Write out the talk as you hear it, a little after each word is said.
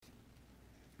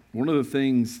One of the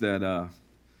things that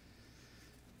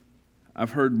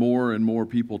I've heard more and more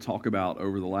people talk about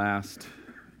over the last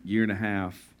year and a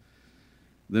half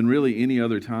than really any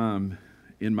other time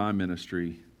in my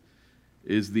ministry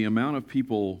is the amount of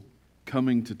people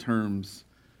coming to terms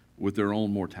with their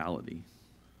own mortality.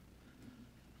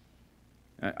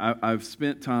 I've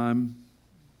spent time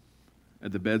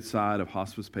at the bedside of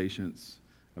hospice patients.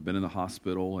 I've been in the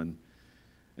hospital, and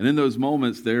in those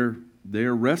moments, they're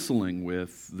wrestling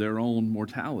with their own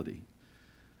mortality.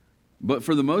 But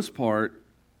for the most part,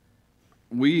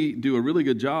 we do a really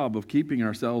good job of keeping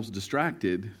ourselves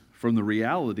distracted from the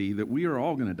reality that we are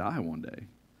all going to die one day.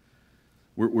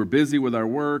 We're busy with our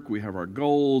work, we have our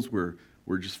goals, we're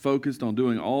just focused on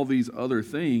doing all these other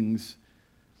things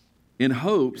in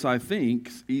hopes, I think,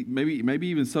 maybe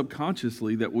even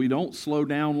subconsciously, that we don't slow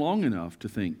down long enough to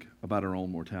think about our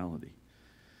own mortality.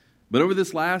 But over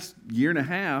this last year and a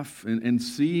half, and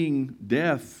seeing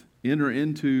death enter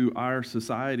into our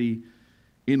society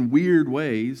in weird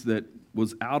ways that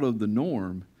was out of the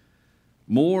norm,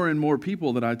 more and more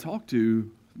people that I talked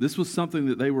to, this was something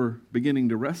that they were beginning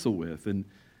to wrestle with. And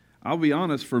I'll be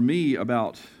honest, for me,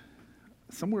 about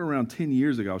somewhere around 10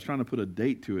 years ago, I was trying to put a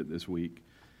date to it this week,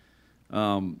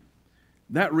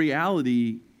 that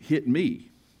reality hit me.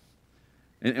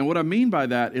 And what I mean by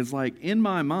that is, like, in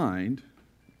my mind,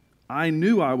 I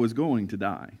knew I was going to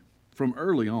die from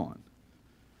early on.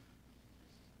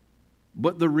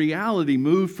 But the reality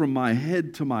moved from my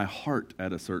head to my heart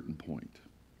at a certain point.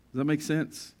 Does that make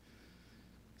sense?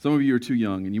 Some of you are too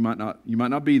young and you might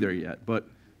not be there yet. But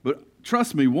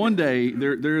trust me, one day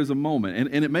there is a moment.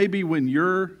 And it may be when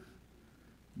your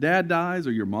dad dies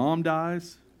or your mom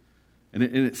dies, and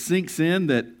it sinks in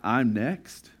that I'm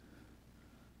next.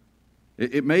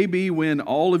 It may be when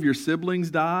all of your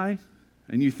siblings die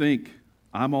and you think,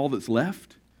 I'm all that's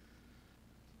left.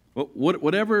 Well,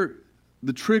 whatever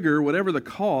the trigger, whatever the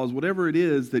cause, whatever it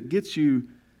is that gets you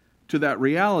to that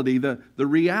reality, the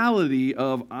reality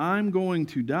of I'm going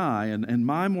to die and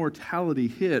my mortality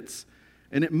hits,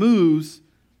 and it moves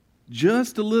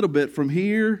just a little bit from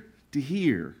here to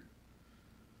here.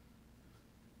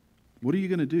 What are you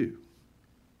going to do?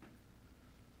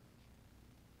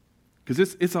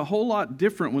 Because it's a whole lot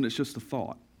different when it's just a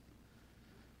thought.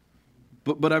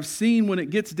 But I've seen when it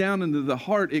gets down into the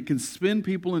heart, it can spin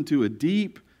people into a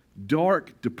deep,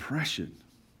 dark depression.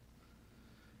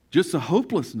 Just a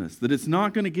hopelessness that it's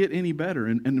not going to get any better.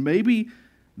 And maybe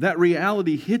that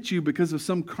reality hit you because of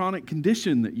some chronic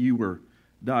condition that you were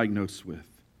diagnosed with.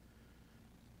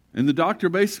 And the doctor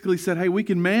basically said, hey, we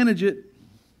can manage it,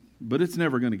 but it's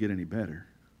never going to get any better.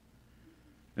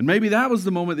 And maybe that was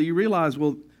the moment that you realized,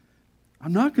 well,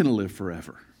 I'm not going to live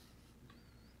forever.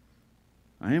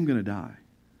 I am going to die.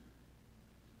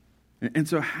 And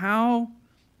so how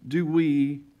do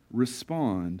we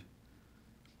respond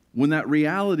when that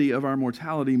reality of our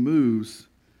mortality moves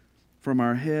from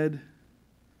our head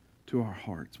to our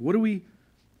hearts? What do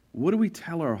we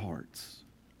tell our hearts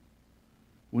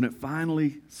when it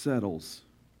finally settles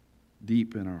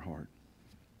deep in our heart?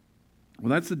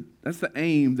 Well, that's the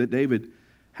aim that David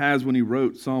has when he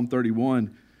wrote Psalm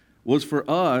 31, was for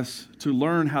us to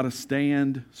learn how to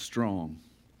stand strong.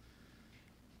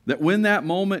 That when that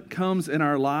moment comes in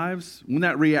our lives, when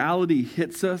that reality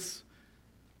hits us,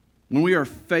 when we are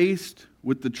faced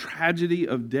with the tragedy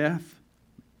of death,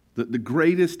 the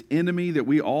greatest enemy that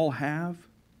we all have,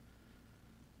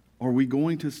 are we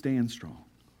going to stand strong?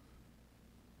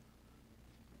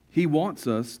 He wants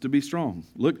us to be strong.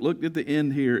 Look at the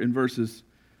end here in verses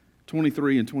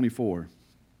 23 and 24.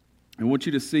 I want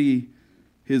you to see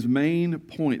his main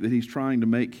point that he's trying to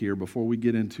make here before we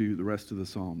get into the rest of the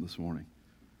psalm this morning.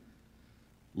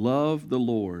 Love the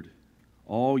Lord,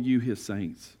 all you his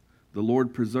saints. The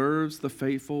Lord preserves the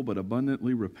faithful, but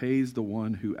abundantly repays the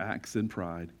one who acts in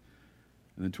pride.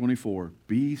 And then 24,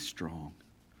 be strong,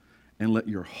 and let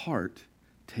your heart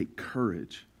take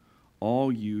courage,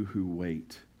 all you who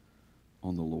wait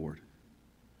on the Lord.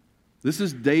 This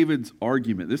is David's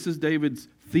argument. This is David's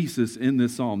thesis in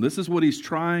this psalm. This is what he's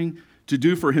trying to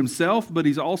do for himself, but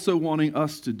he's also wanting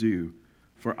us to do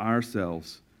for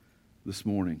ourselves this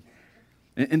morning.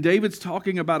 And David's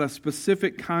talking about a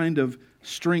specific kind of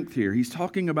strength here. He's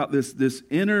talking about this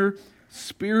inner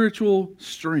spiritual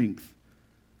strength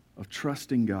of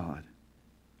trusting God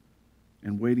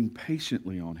and waiting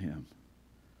patiently on him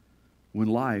when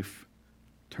life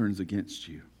turns against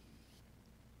you.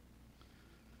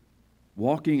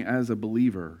 Walking as a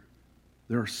believer,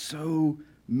 there are so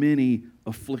many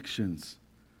afflictions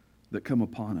that come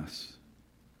upon us.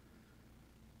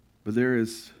 But there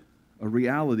is a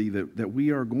reality that we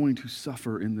are going to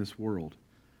suffer in this world.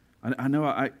 I know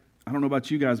I don't know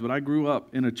about you guys, but I grew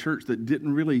up in a church that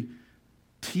didn't really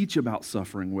teach about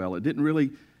suffering well. It didn't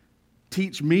really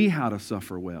teach me how to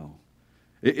suffer well.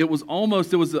 It was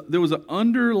almost, there was an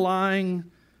underlying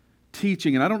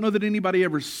teaching, and I don't know that anybody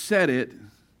ever said it,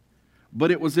 but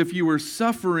it was if you were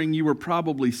suffering, you were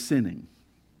probably sinning.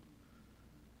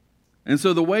 And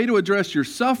so the way to address your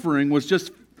suffering was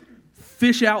just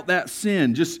fish out that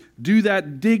sin. Just do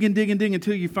that, dig and dig and dig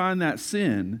until you find that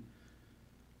sin.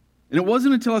 And it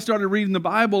wasn't until I started reading the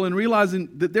Bible and realizing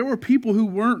that there were people who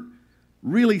weren't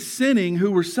really sinning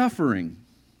who were suffering.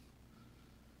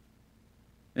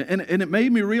 And it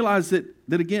made me realize that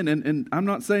again, and I'm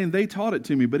not saying they taught it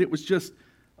to me, but it was just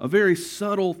a very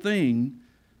subtle thing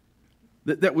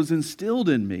that was instilled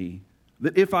in me,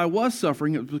 that if I was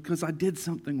suffering, it was because I did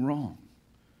something wrong.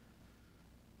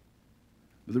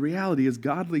 But the reality is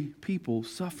godly people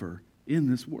suffer in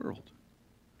this world.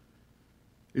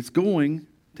 It's going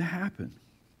to happen.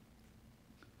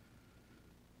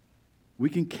 We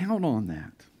can count on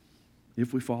that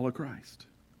if we follow Christ.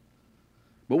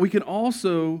 But we can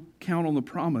also count on the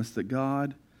promise that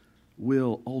God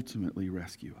will ultimately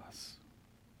rescue us.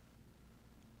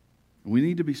 And we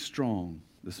need to be strong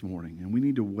this morning, and we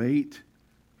need to wait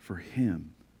for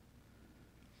Him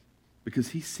because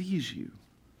He sees you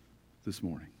this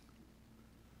morning.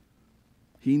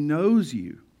 He knows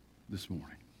you this morning.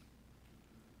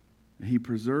 And He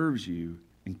preserves you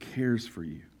and cares for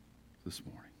you this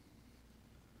morning.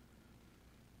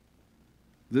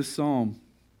 This psalm,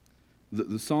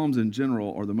 the Psalms in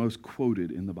general, are the most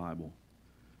quoted in the Bible.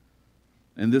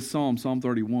 And this psalm, Psalm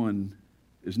 31,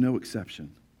 is no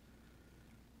exception.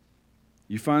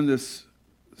 You find this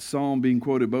psalm being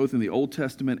quoted both in the Old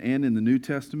Testament and in the New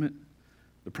Testament.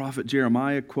 The prophet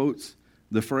Jeremiah quotes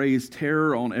the phrase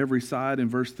terror on every side in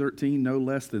verse 13 no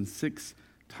less than 6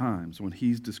 times when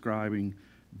he's describing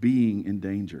being in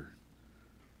danger.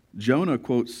 Jonah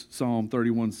quotes Psalm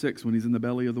 31:6 when he's in the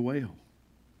belly of the whale.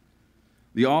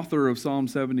 The author of Psalm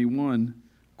 71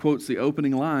 quotes the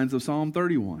opening lines of Psalm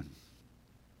 31.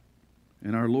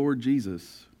 And our Lord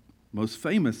Jesus most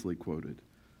famously quoted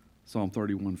Psalm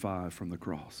 31:5 from the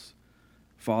cross.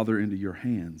 Father, into your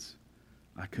hands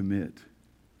I commit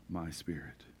my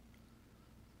spirit.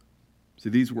 See,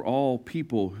 these were all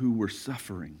people who were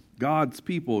suffering. God's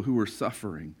people who were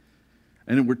suffering.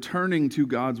 And we're turning to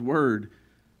God's word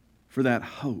for that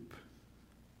hope.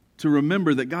 To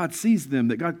remember that God sees them,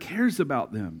 that God cares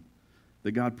about them,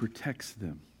 that God protects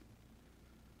them.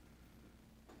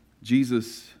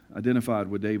 Jesus identified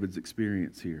with David's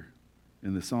experience here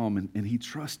in the psalm, and he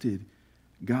trusted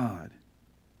God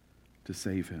to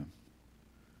save him.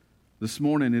 This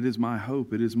morning, it is my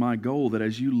hope, it is my goal that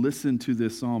as you listen to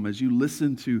this psalm, as you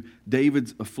listen to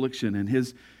David's affliction and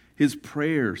his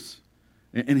prayers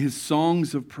and his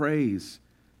songs of praise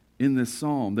in this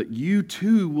psalm, that you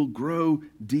too will grow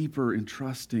deeper in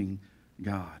trusting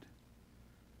God.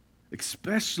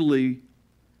 Especially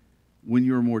when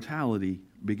your mortality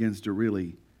begins to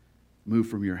really move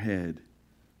from your head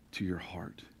to your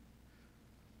heart.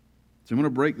 So I'm going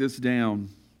to break this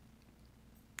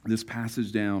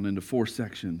passage down into 4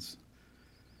 sections.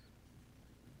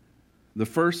 The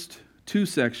first 2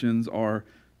 sections are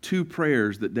 2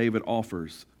 prayers that David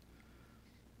offers.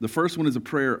 The first one is a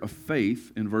prayer of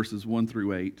faith in verses 1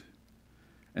 through 8.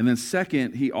 And then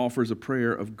second, he offers a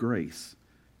prayer of grace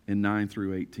in 9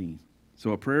 through 18.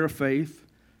 So a prayer of faith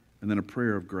and then a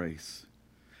prayer of grace.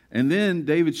 And then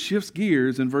David shifts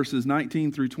gears in verses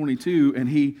 19 through 22, and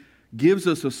he gives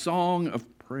us a song of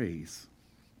praise.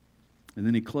 And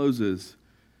then he closes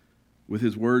with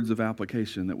his words of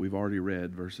application that we've already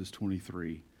read, verses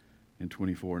 23 and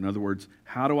 24. In other words,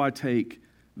 how do I take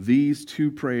these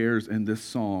 2 prayers and this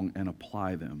song and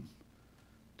apply them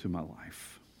to my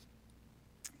life?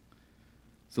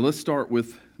 So let's start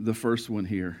with the first one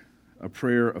here, a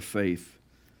prayer of faith.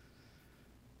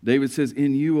 David says,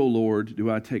 "In you, O Lord, do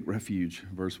I take refuge,"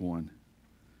 verse 1.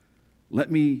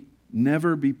 "Let me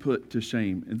never be put to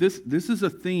shame." And this is a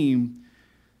theme.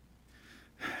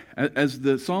 As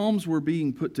the Psalms were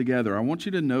being put together, I want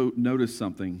you to notice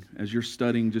something as you're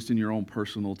studying just in your own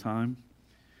personal time.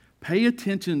 Pay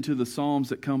attention to the Psalms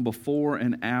that come before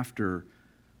and after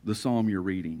the Psalm you're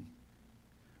reading.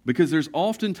 Because there's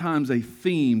oftentimes a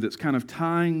theme that's kind of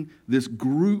tying this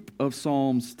group of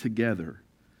Psalms together.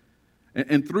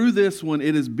 And through this one,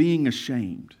 it is being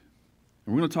ashamed.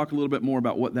 And we're going to talk a little bit more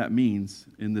about what that means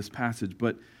in this passage.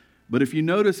 But if you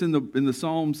notice in the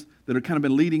Psalms that have kind of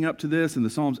been leading up to this and the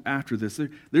Psalms after this,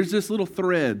 there's this little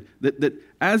thread that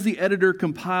as the editor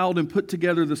compiled and put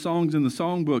together the songs in the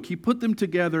songbook, he put them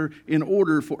together in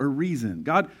order for a reason.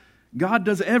 God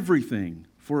does everything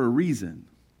for a reason.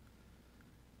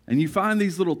 And you find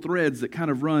these little threads that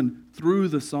kind of run through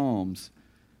the Psalms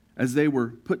as they were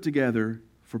put together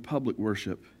for public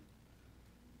worship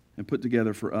and put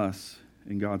together for us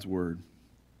in God's Word.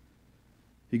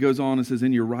 He goes on and says,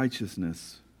 in your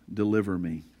righteousness, deliver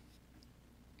me.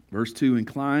 Verse 2,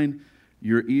 incline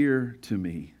your ear to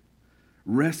me.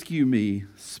 Rescue me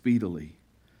speedily.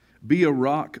 Be a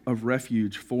rock of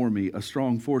refuge for me, a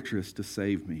strong fortress to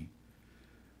save me.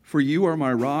 For you are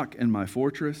my rock and my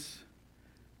fortress,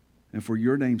 and for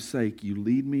your name's sake you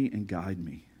lead me and guide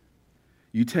me.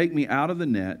 You take me out of the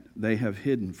net they have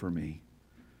hidden for me,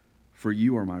 for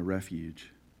you are my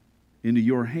refuge. Into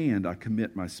your hand I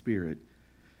commit my spirit.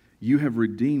 You have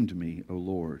redeemed me, O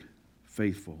Lord,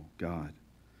 faithful God.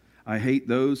 I hate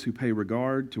those who pay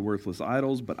regard to worthless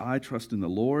idols, but I trust in the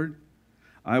Lord.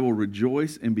 I will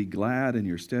rejoice and be glad in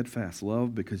your steadfast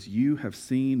love, because you have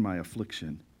seen my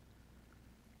affliction.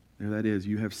 There that is,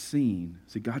 you have seen.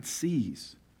 See, God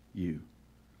sees you.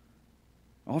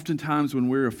 Oftentimes when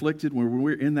we're afflicted, when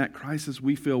we're in that crisis,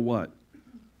 we feel what?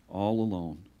 All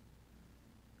alone.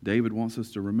 David wants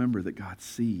us to remember that God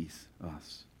sees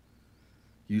us.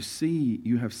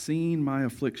 You have seen my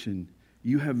affliction.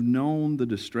 You have known the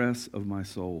distress of my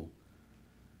soul.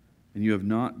 And you have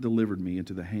not delivered me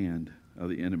into the hand of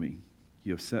the enemy.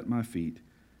 You have set my feet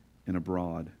in a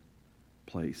broad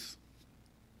place.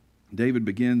 David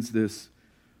begins this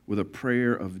with a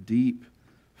prayer of deep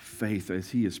faith as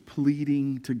he is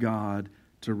pleading to God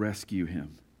to rescue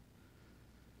him.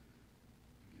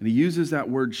 And he uses that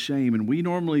word shame, and we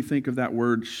normally think of that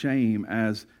word shame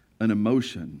as an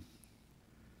emotion,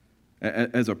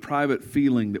 as a private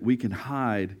feeling that we can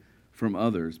hide from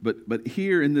others. But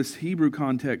here in this Hebrew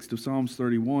context of Psalms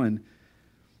 31,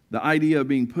 the idea of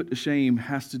being put to shame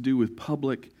has to do with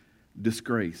public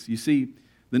disgrace. You see,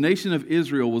 the nation of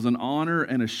Israel was an honor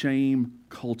and a shame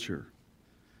culture.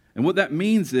 And what that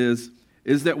means is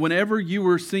that whenever you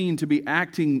were seen to be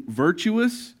acting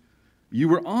virtuous, you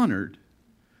were honored.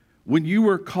 When you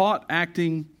were caught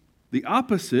acting the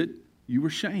opposite, you were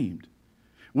shamed.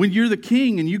 When you're the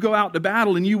king and you go out to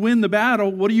battle and you win the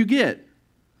battle, what do you get?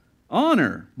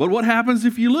 Honor. But what happens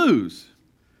if you lose?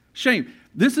 Shame.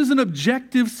 This is an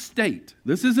objective state.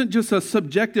 This isn't just a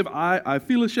subjective, I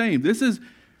feel ashamed. This is,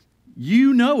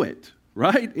 you know it,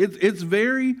 right? It's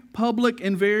very public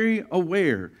and very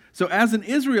aware. So as an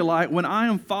Israelite, when I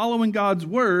am following God's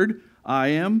word, I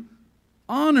am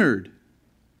honored.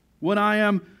 When I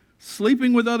am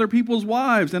sleeping with other people's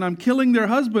wives and I'm killing their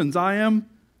husbands, I am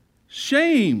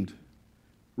shamed,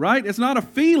 right? It's not a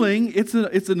feeling, it's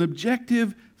an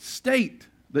objective state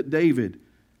that David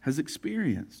has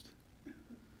experienced.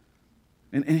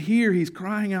 And here he's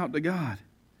crying out to God.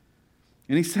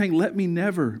 And he's saying, let me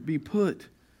never be put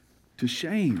to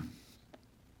shame.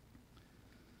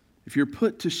 If you're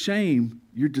put to shame,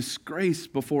 you're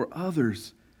disgraced before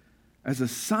others as a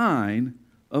sign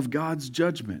of God's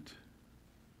judgment.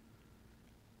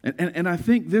 And I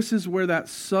think this is where that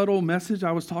subtle message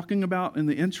I was talking about in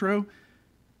the intro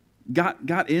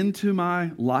got into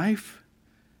my life,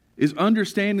 is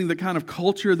understanding the kind of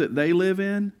culture that they live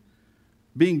in,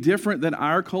 being different than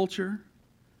our culture.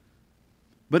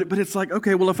 But it's like,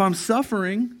 okay, well, if I'm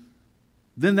suffering,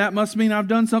 then that must mean I've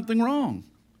done something wrong,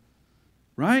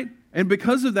 right? And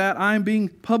because of that, I'm being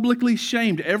publicly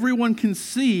shamed. Everyone can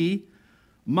see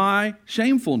my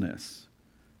shamefulness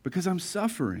because I'm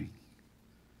suffering.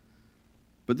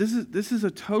 But this is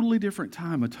a totally different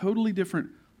time, a totally different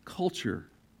culture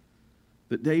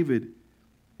that David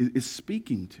is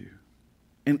speaking to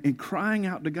and crying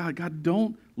out to God. God,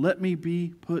 don't let me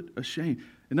be put ashamed.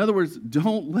 In other words,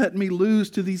 don't let me lose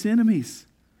to these enemies.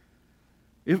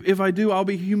 If I do, I'll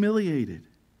be humiliated.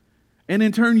 And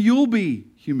in turn, you'll be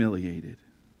humiliated.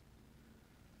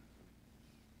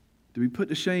 To be put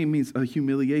to shame means a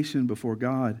humiliation before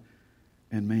God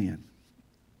and man.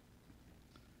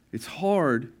 It's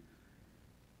hard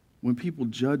when people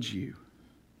judge you.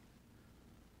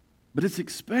 But it's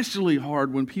especially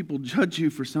hard when people judge you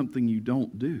for something you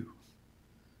don't do.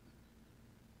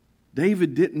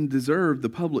 David didn't deserve the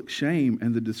public shame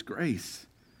and the disgrace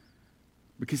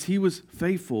because he was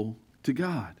faithful to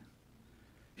God.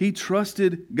 He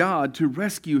trusted God to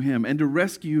rescue him and to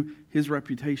rescue his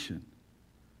reputation.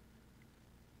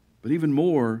 But even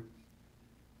more,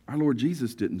 our Lord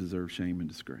Jesus didn't deserve shame and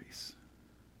disgrace.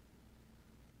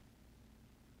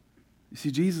 You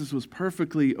see, Jesus was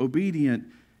perfectly obedient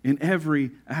in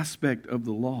every aspect of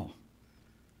the law.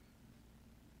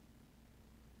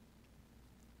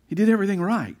 He did everything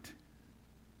right.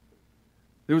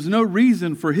 There was no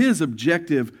reason for his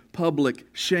objective public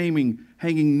shaming,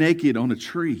 hanging naked on a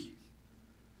tree.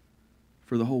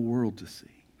 for the whole world to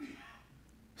see.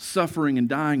 Suffering and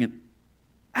dying an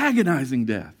agonizing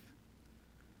death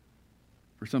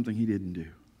for something he didn't do.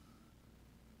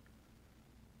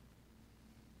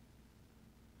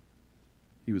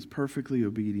 He was perfectly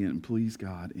obedient and pleased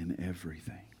God in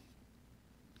everything.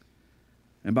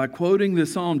 And by quoting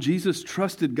this psalm, Jesus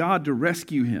trusted God to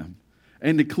rescue him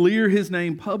and to clear his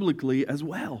name publicly as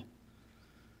well.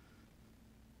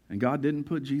 And God didn't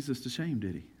put Jesus to shame,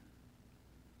 did he?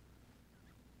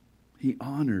 He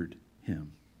honored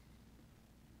him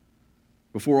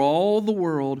before all the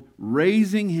world,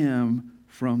 raising him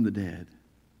from the dead.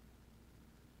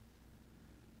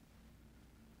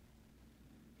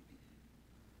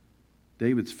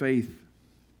 David's faith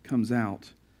comes out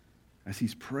as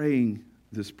he's praying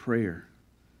this prayer,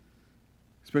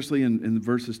 especially in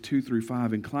verses 2 through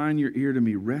 5. Incline your ear to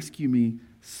me, rescue me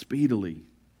speedily.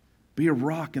 Be a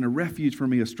rock and a refuge for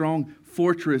me, a strong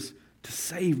fortress to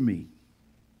save me.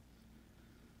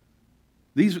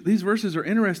 These verses are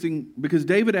interesting because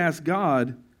David asked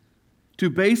God to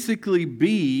basically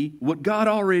be what God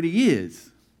already is.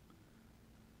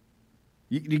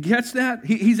 You catch that?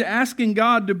 He's asking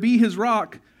God to be his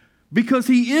rock because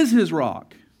he is his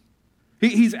rock.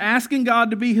 He's asking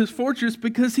God to be his fortress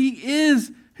because he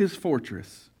is his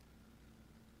fortress.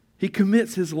 He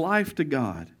commits his life to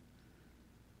God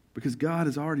because God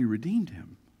has already redeemed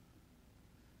him.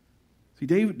 See,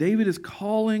 David is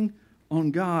calling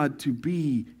on God to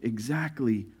be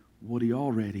exactly what he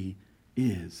already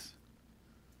is.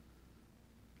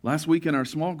 Last week in our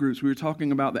small groups, we were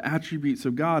talking about the attributes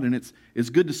of God, and it's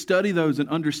good to study those and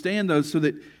understand those so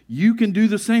that you can do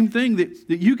the same thing,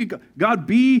 that you can, God,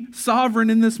 be sovereign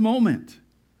in this moment.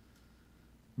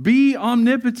 Be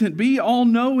omnipotent, be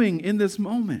all-knowing in this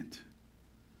moment.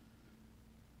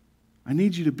 I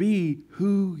need you to be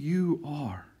who you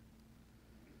are.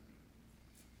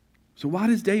 So why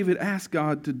does David ask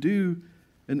God to do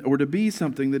or to be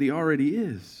something that he already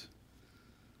is?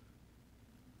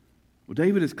 Well,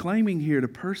 David is claiming here to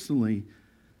personally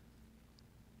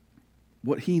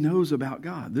what he knows about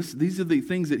God. These are the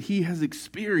things that he has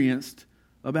experienced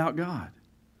about God.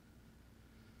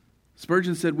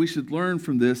 Spurgeon said we should learn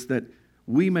from this that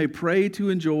we may pray to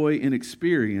enjoy and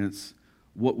experience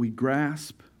what we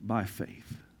grasp by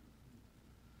faith.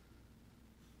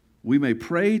 We may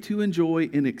pray to enjoy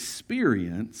and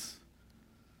experience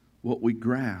what we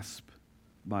grasp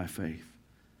by faith.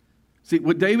 See,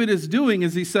 what David is doing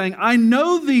is he's saying, I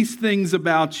know these things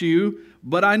about you,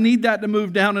 but I need that to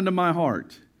move down into my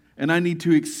heart. And I need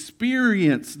to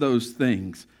experience those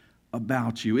things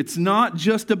about you. It's not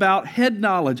just about head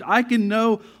knowledge. I can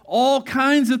know all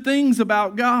kinds of things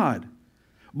about God.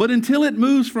 But until it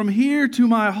moves from here to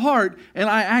my heart and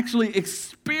I actually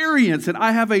experience it,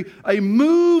 I have a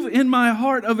move in my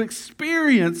heart of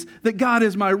experience that God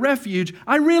is my refuge,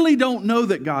 I really don't know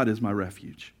that God is my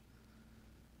refuge.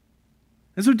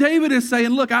 And so David is saying,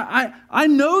 look, I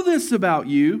know this about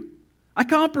you. I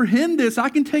comprehend this. I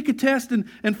can take a test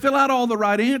and fill out all the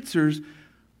right answers.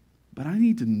 But I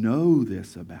need to know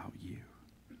this about you.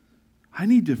 I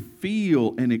need to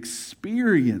feel and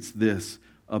experience this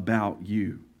about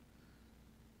you.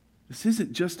 This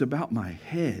isn't just about my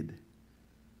head.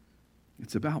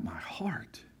 It's about my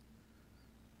heart.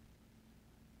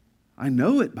 I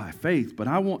know it by faith, but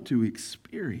I want to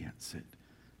experience it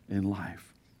in life.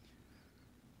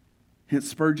 Hence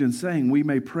Spurgeon saying, we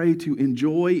may pray to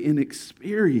enjoy and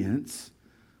experience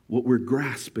what we're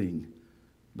grasping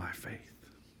by faith.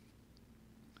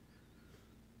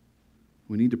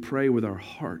 We need to pray with our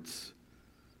hearts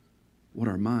what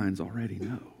our minds already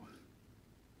know.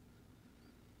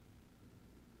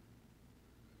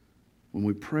 When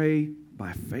we pray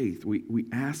by faith, we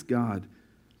ask God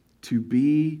to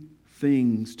be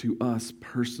things to us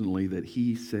personally that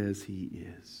he says he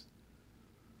is.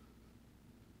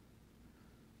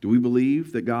 Do we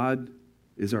believe that God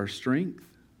is our strength?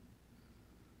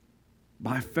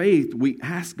 By faith, we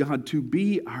ask God to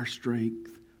be our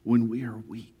strength when we are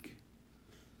weak.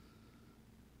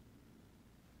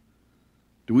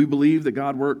 Do we believe that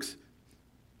God works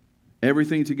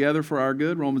everything together for our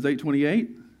good? Romans 8:28.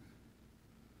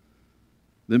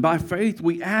 Then by faith,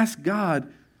 we ask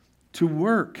God to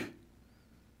work.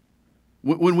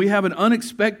 When we have an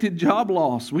unexpected job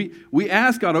loss, we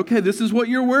ask God, okay, this is what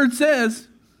your word says.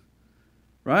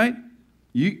 Right?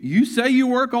 You say you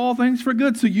work all things for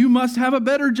good, so you must have a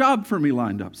better job for me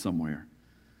lined up somewhere.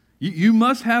 You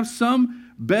must have some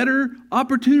better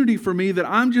opportunity for me that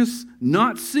I'm just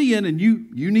not seeing, and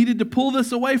you needed to pull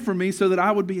this away from me so that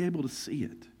I would be able to see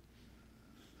it.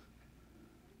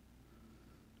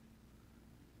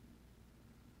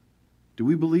 Do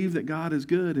we believe that God is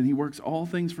good and He works all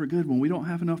things for good when we don't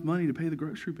have enough money to pay the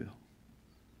grocery bill?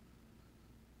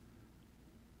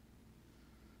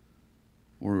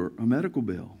 Or a medical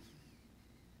bill?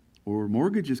 Or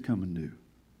mortgage is coming due?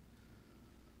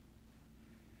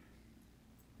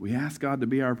 We ask God to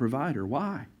be our provider.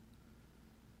 Why?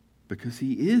 Because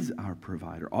He is our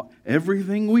provider.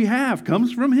 Everything we have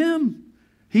comes from Him.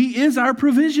 He is our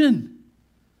provision.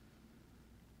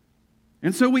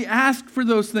 And so we ask for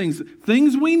those things.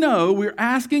 Things we know, we're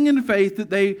asking in faith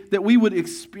that we would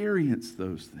experience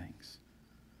those things.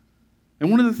 And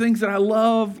one of the things that I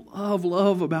love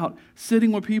about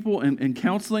sitting with people and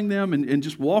counseling them and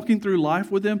just walking through life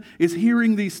with them is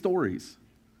hearing these stories.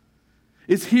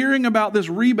 It's hearing about this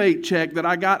rebate check that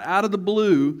I got out of the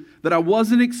blue that I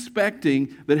wasn't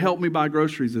expecting that helped me buy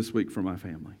groceries this week for my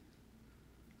family.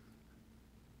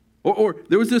 Or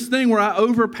there was this thing where I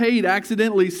overpaid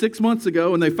accidentally 6 months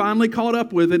ago and they finally caught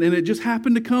up with it and it just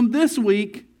happened to come this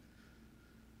week,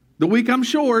 the week I'm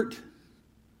short,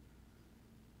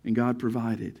 and God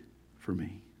provided for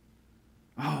me.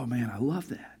 Oh man, I love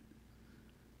that.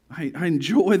 I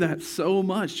enjoy that so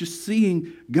much, just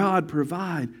seeing God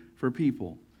provide for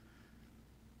people.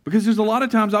 Because there's a lot of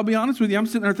times, I'll be honest with you, I'm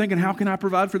sitting there thinking, how can I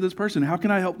provide for this person? How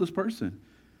can I help this person?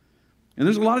 And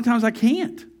there's a lot of times I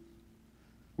can't.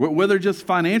 Whether just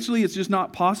financially it's just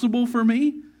not possible for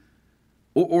me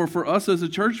or for us as a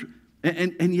church.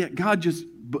 And yet God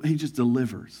He just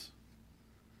delivers.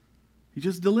 He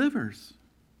just delivers.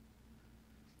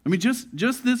 I mean, just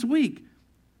this week,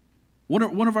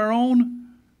 one of our own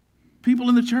people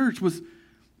in the church was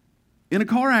in a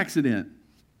car accident.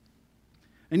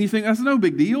 And you think, that's no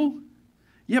big deal.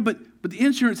 Yeah, but the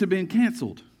insurance had been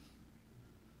canceled.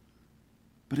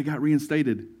 But it got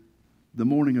reinstated the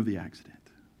morning of the accident.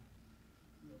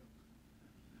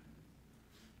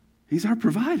 He's our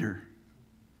provider,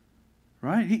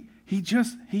 right?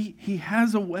 He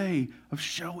has a way of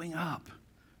showing up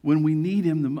when we need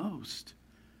Him the most.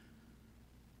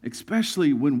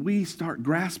 Especially when we start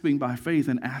grasping by faith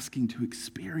and asking to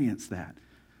experience that.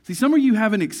 See, some of you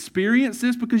haven't experienced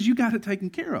this because you got it taken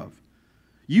care of.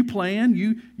 You plan,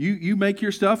 you make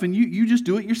your stuff, and you just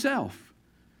do it yourself.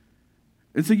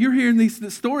 And so you're hearing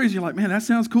these stories, you're like, man, that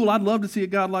sounds cool. I'd love to see a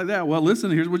God like that. Well, listen,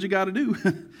 here's what you got to do.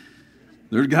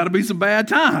 There's got to be some bad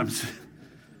times.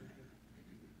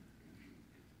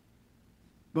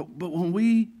 But when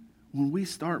we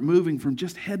start moving from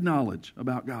just head knowledge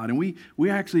about God and we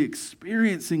actually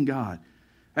experiencing God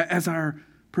as our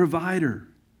provider,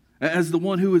 as the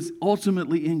one who is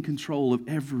ultimately in control of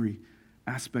every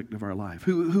aspect of our life,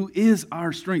 who is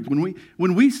our strength.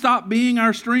 When we stop being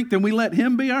our strength and we let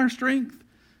Him be our strength,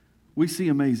 we see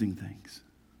amazing things.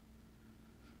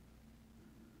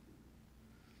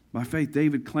 By faith,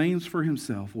 David claims for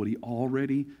himself what he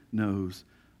already knows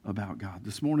about God.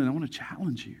 This morning, I want to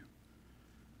challenge you.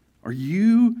 Are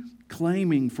you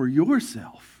claiming for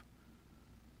yourself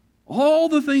all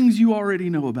the things you already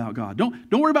know about God?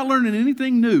 Don't worry about learning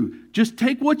anything new. Just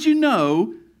take what you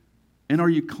know, and are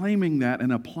you claiming that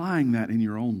and applying that in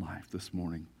your own life this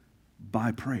morning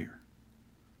by prayer?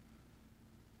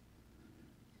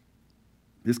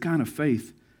 This kind of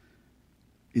faith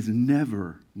is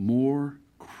never more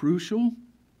crucial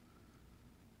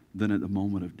than at the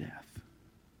moment of death.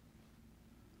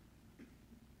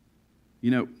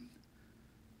 You know,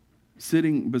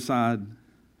 sitting beside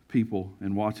people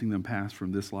and watching them pass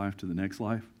from this life to the next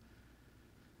life,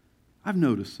 I've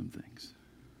noticed some things.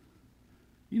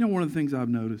 You know, one of the things I've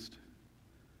noticed?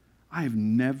 I have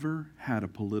never had a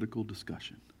political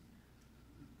discussion.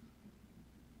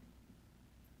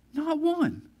 Not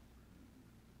one.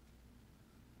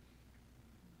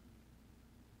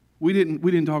 We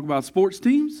didn't talk about sports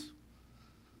teams.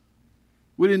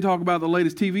 We didn't talk about the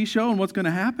latest TV show and what's going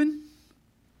to happen.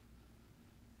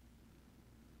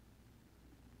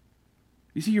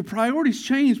 You see, your priorities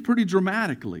change pretty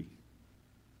dramatically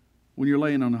when you're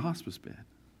laying on a hospice bed.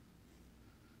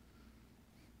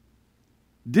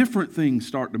 Different things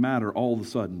start to matter all of a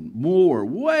sudden,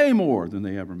 way more than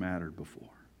they ever mattered before.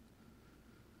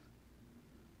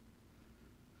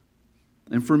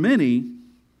 And for many,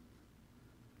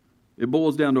 it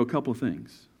boils down to a couple of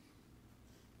things.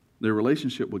 Their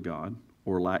relationship with God,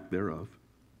 or lack thereof,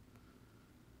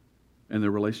 and their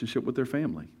relationship with their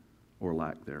family, or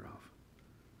lack thereof.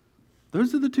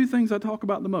 Those are the two things I talk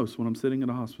about the most when I'm sitting in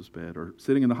a hospice bed or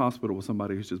sitting in the hospital with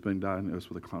somebody who's just been diagnosed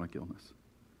with a chronic illness.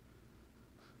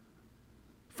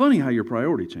 Funny how your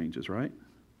priority changes, right?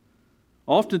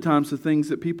 Oftentimes the things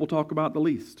that people talk about the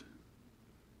least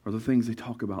are the things they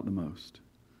talk about the most.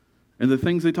 And the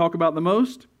things they talk about the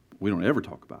most, we don't ever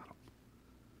talk about them.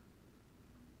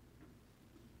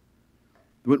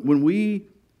 When we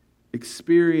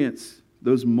experience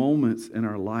those moments in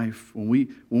our life, when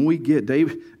we get,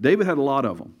 David had a lot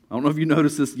of them. I don't know if you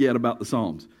noticed this yet about the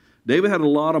Psalms. David had a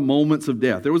lot of moments of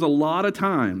death. There was a lot of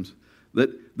times that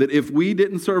if we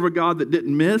didn't serve a God that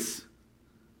didn't miss,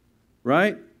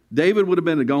 right, David would have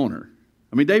been a goner.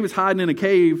 I mean, David's hiding in a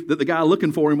cave that the guy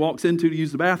looking for him walks into to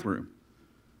use the bathroom.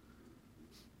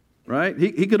 Right?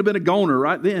 He could have been a goner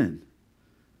right then.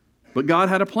 But God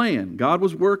had a plan. God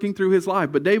was working through his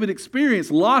life. But David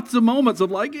experienced lots of moments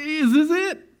of like, is this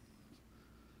it?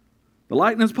 The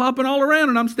lightning's popping all around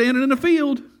and I'm standing in a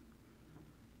field.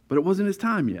 But it wasn't his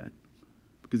time yet.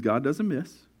 Because God doesn't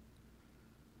miss.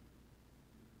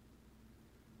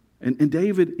 And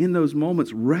David, in those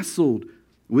moments, wrestled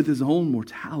with his own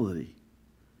mortality.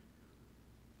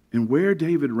 And where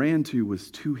David ran to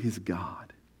was to his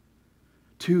God,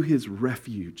 to his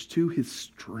refuge, to his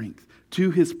strength, to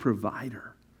his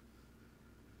provider.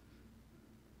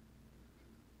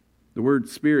 The word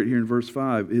spirit here in verse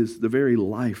 5 is the very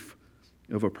life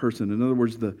of a person. In other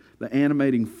words, the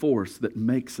animating force that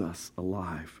makes us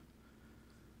alive.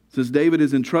 Since David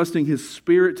is entrusting his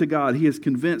spirit to God, he is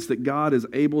convinced that God is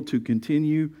able to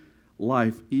continue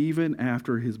life even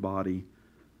after his body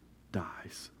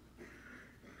dies.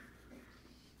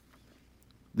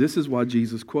 This is why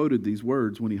Jesus quoted these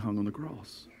words when he hung on the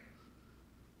cross.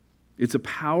 It's a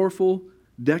powerful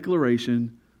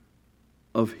declaration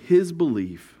of his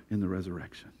belief in the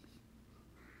resurrection.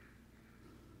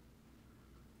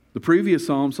 The previous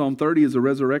psalm, Psalm 30, is a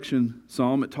resurrection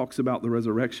psalm. It talks about the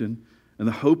resurrection, and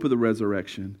the hope of the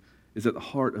resurrection is at the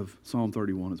heart of Psalm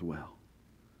 31 as well.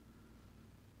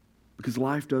 Because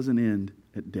life doesn't end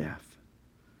at death.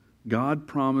 God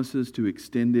promises to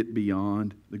extend it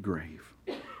beyond the grave.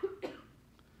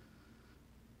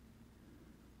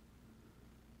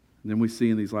 And then we see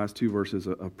in these last two verses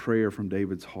a prayer from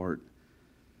David's heart.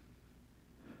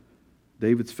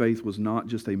 David's faith was not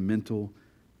just a mental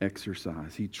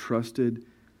exercise. He trusted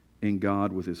in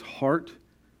God with his heart,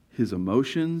 his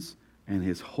emotions, and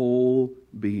his whole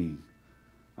being.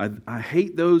 I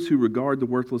hate those who regard the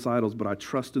worthless idols, but I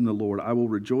trust in the Lord. I will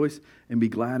rejoice and be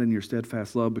glad in your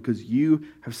steadfast love, because you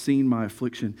have seen my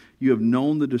affliction. You have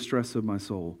known the distress of my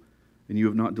soul, and you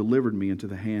have not delivered me into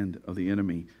the hand of the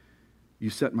enemy. You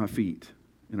set my feet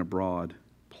in a broad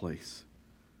place.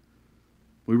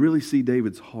 We really see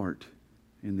David's heart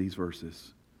in these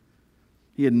verses.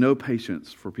 He had no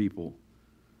patience for people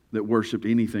that worshiped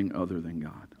anything other than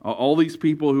God. All these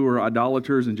people who are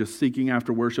idolaters and just seeking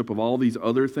after worship of all these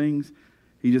other things,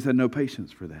 he just had no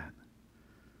patience for that.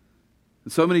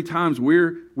 And so many times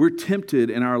we're tempted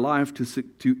in our life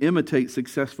to imitate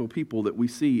successful people that we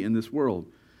see in this world.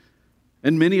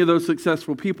 And many of those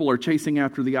successful people are chasing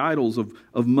after the idols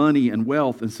of money and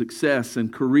wealth and success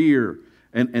and career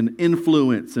and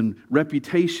influence and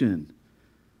reputation.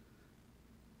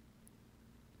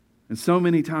 And so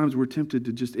many times we're tempted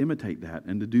to just imitate that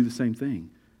and to do the same thing.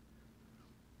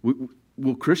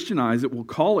 We'll Christianize it, we'll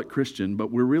call it Christian,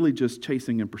 but we're really just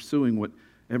chasing and pursuing what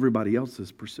everybody else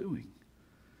is pursuing.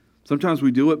 Sometimes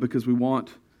we do it because we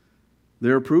want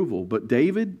their approval. But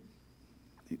David,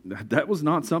 that was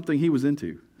not something he was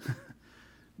into.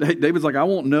 David's like, I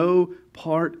want no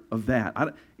part of that.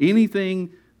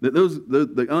 Anything that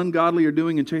the ungodly are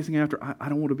doing and chasing after, I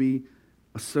don't want to be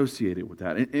associated with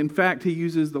that. In fact, he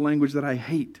uses the language that I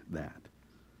hate that.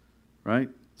 Right?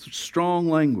 It's strong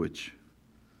language.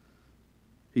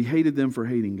 He hated them for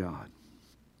hating God.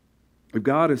 If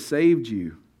God has saved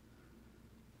you,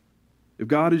 if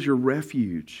God is your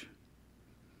refuge,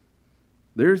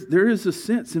 there is a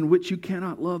sense in which you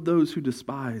cannot love those who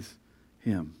despise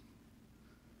Him.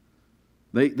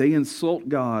 They insult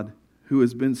God who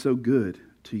has been so good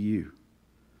to you.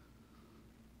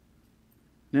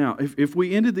 Now, if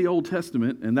we ended the Old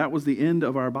Testament and that was the end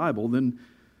of our Bible, then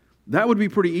that would be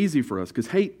pretty easy for us, because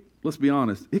hate, let's be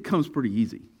honest, it comes pretty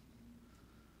easy.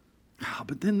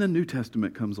 But then the New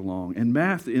Testament comes along, and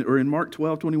in Mark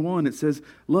 12:21 it says,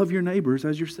 love your neighbors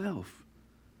as yourself.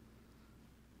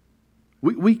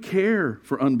 We care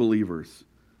for unbelievers.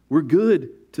 We're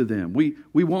good to them.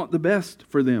 We want the best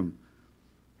for them.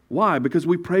 Why? Because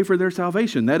we pray for their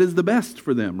salvation. That is the best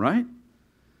for them, right?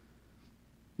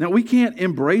 Now, we can't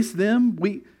embrace them.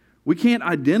 We can't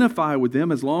identify with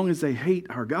them as long as they hate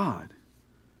our God.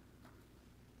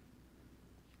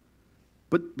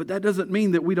 But that doesn't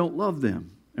mean that we don't love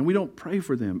them, and we don't pray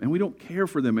for them, and we don't care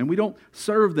for them, and we don't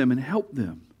serve them and help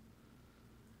them.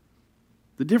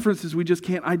 The difference is we just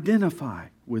can't identify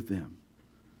with them.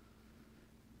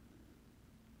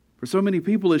 For so many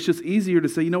people, it's just easier to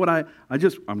say, you know what, I'm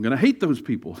going to hate those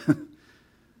people.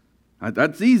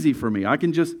 That's easy for me. I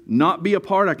can just not be a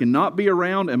part. I can not be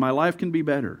around, and my life can be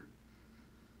better.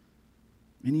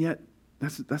 And yet,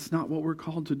 that's not what we're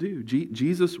called to do.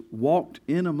 Jesus walked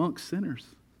in amongst sinners.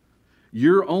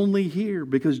 You're only here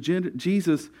because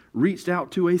Jesus reached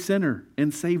out to a sinner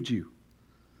and saved you.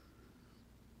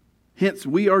 Hence,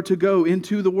 we are to go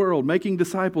into the world, making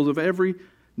disciples of every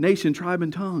nation, tribe,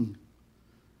 and tongue.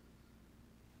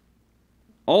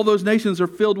 All those nations are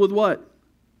filled with what?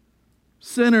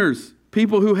 Sinners,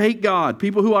 people who hate God,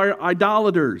 people who are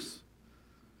idolaters.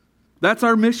 That's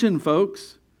our mission,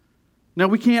 folks. Now,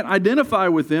 we can't identify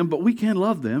with them, but we can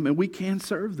love them, and we can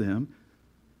serve them,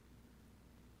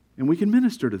 and we can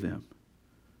minister to them.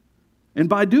 And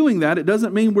by doing that, it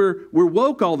doesn't mean we're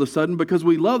woke all of a sudden because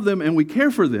we love them and we care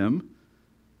for them,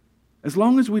 as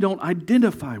long as we don't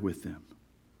identify with them.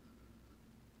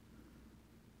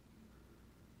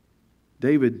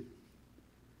 David,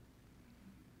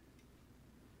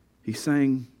 he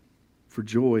sang for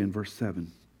joy in verse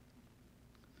 7.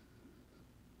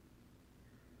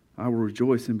 I will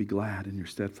rejoice and be glad in your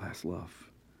steadfast love,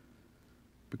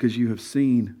 because you have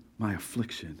seen my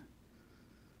affliction.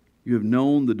 You have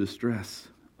known the distress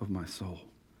of my soul.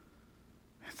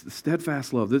 It's the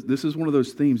steadfast love. This is one of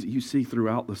those themes that you see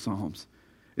throughout the Psalms.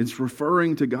 It's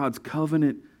referring to God's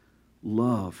covenant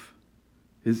love,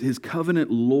 his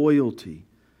covenant loyalty,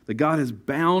 that God has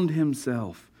bound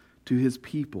himself to his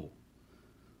people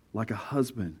like a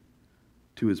husband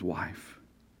to his wife.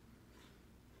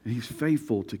 And he's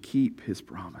faithful to keep his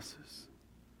promises.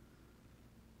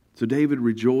 So David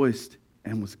rejoiced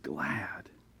and was glad.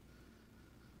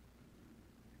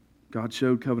 God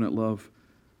showed covenant love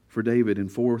for David in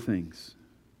 4 things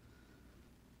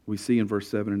we see in verse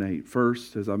 7 and 8.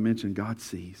 First, as I mentioned, God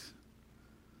sees.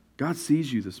 God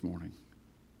sees you this morning.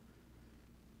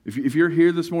 If you're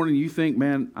here this morning and you think,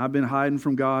 man, I've been hiding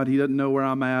from God, he doesn't know where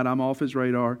I'm at, I'm off his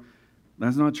radar,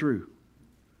 that's not true.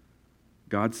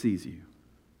 God sees you.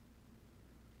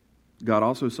 God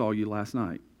also saw you last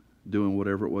night doing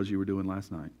whatever it was you were doing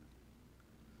last night.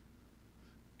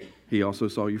 He also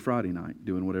saw you Friday night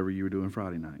doing whatever you were doing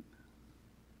Friday night.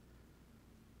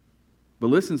 But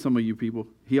listen, some of you people,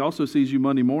 he also sees you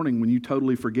Monday morning when you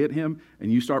totally forget him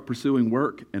and you start pursuing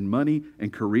work and money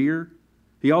and career.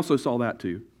 He also saw that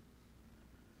too.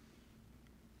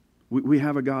 We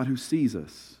have a God who sees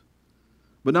us.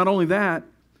 But not only that,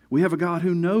 we have a God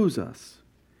who knows us.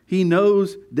 He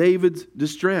knows David's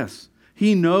distress.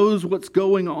 He knows what's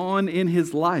going on in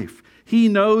his life. He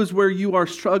knows where you are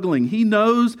struggling. He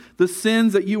knows the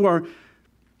sins that you are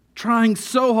trying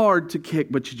so hard to kick,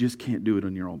 but you just can't do it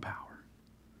on your own power.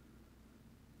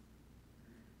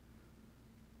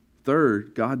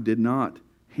 Third, God did not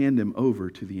hand him over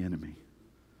to the enemy.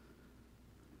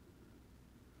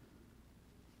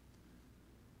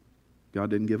 God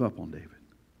didn't give up on David.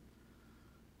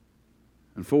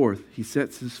 And fourth, he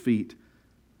sets his feet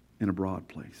in a broad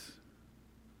place.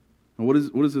 Now, what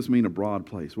does this mean, a broad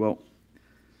place? Well,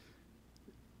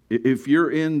 if you're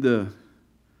in the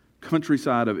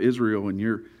countryside of Israel and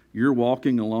you're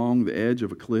walking along the edge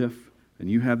of a cliff and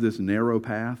you have this narrow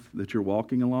path that you're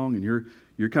walking along and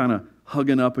you're kind of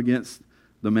hugging up against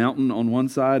the mountain on one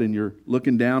side and you're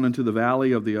looking down into the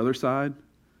valley of the other side,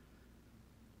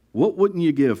 what wouldn't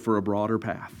you give for a broader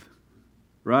path?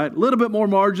 Right? A little bit more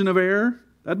margin of error.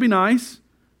 That'd be nice,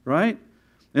 right?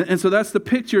 And so that's the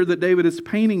picture that David is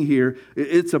painting here.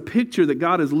 It's a picture that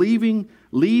God is leading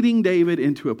David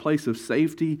into a place of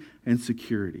safety and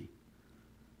security.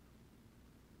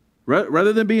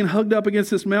 Rather than being hugged up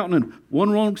against this mountain and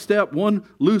one wrong step, one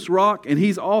loose rock, and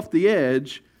he's off the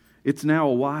edge, it's now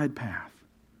a wide path.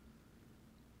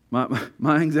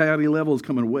 My anxiety level is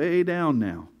coming way down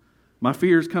now. My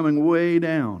fear is coming way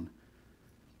down.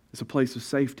 It's a place of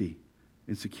safety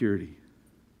and security.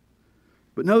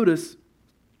 But notice,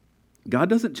 God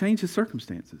doesn't change his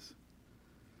circumstances.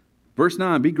 Verse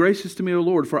 9, be gracious to me, O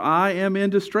Lord, for I am in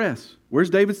distress.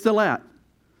 Where's David still at?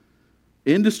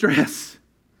 In distress.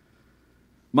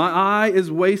 My eye is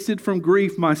wasted from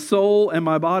grief, my soul and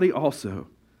my body also.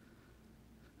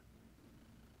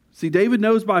 See, David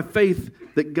knows by faith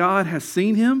that God has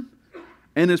seen him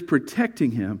and is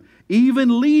protecting him,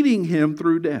 even leading him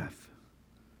through death.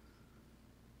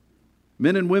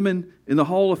 Men and women in the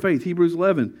hall of faith, Hebrews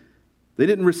 11, they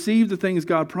didn't receive the things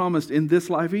God promised in this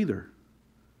life either.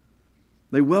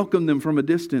 They welcomed them from a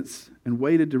distance and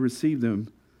waited to receive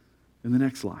them in the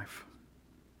next life.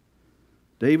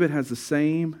 David has the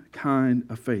same kind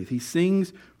of faith. He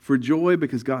sings for joy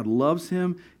because God loves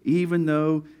him, even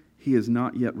though he has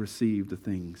not yet received the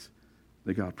things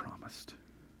that God promised.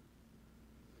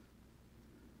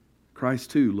 Christ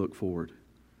too looked forward.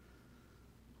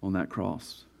 on that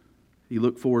cross. He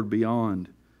looked forward beyond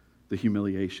the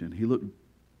humiliation. He looked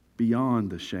beyond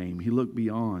the shame. He looked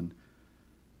beyond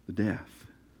the death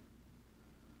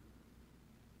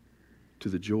to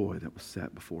the joy that was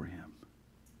set before him.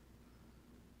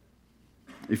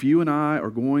 If you and I are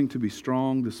going to be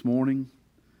strong this morning,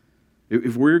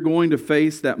 if we're going to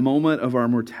face that moment of our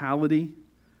mortality,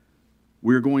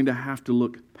 we're going to have to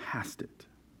look past it.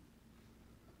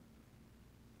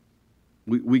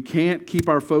 We can't keep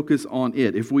our focus on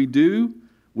it. If we do,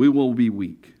 we will be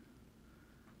weak.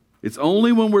 It's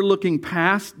only when we're looking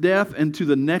past death and to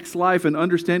the next life and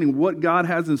understanding what God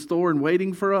has in store and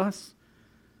waiting for us,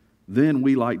 then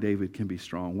we, like David, can be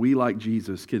strong. We, like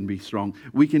Jesus, can be strong.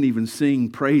 We can even sing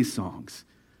praise songs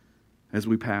as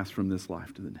we pass from this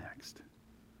life to the next.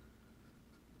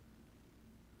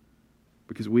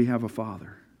 Because we have a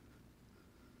Father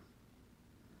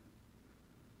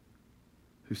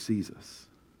who sees us,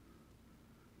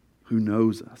 who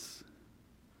knows us,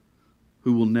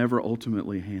 who will never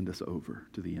ultimately hand us over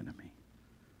to the enemy,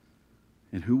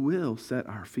 and who will set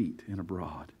our feet in a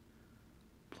broad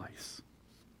place.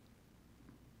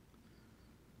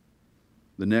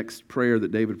 The next prayer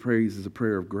that David prays is a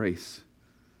prayer of grace.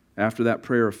 After that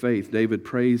prayer of faith, David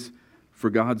prays for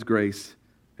God's grace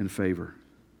and favor.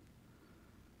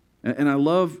 And I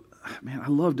love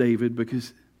David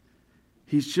because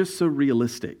he's just so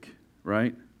realistic,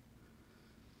 right?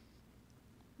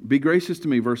 Be gracious to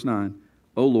me, verse 9.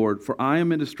 O Lord, for I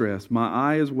am in distress. My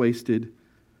eye is wasted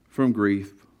from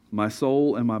grief, my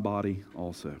soul and my body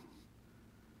also.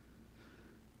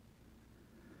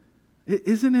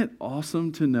 Isn't it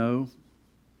awesome to know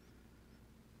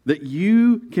that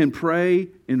you can pray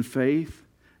in faith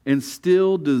and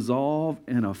still dissolve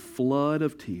in a flood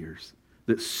of tears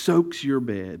that soaks your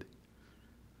bed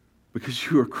because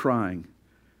you are crying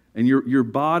and your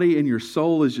body and your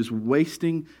soul is just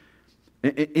wasting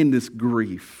in this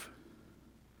grief?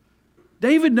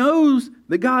 David knows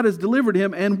that God has delivered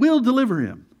him and will deliver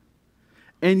him.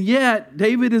 And yet,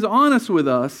 David is honest with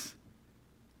us.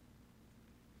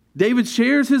 David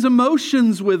shares his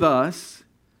emotions with us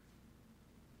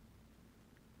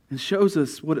and shows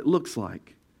us what it looks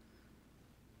like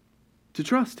to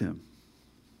trust him.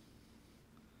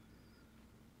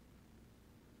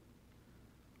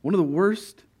 One of the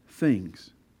worst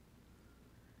things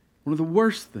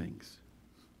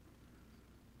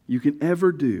you can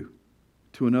ever do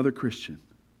to another Christian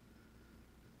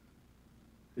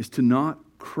is to not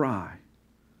cry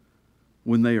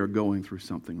when they are going through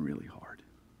something really hard.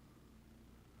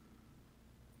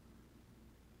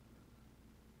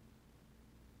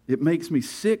 It makes me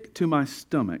sick to my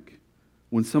stomach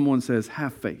when someone says,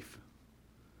 have faith.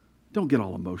 Don't get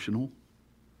all emotional.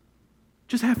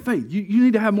 Just have faith. You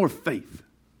need to have more faith.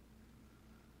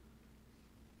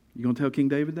 You going to tell King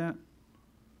David that?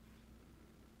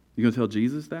 You going to tell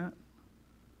Jesus that?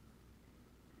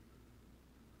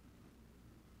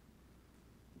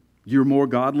 You're more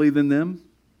godly than them?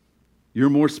 You're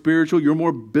more spiritual? You're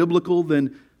more biblical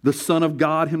than the Son of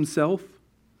God himself?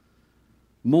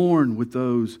 Mourn with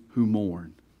those who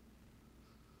mourn.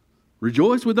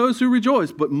 Rejoice with those who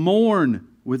rejoice, but mourn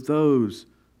with those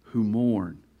who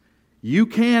mourn. You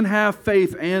can have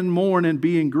faith and mourn and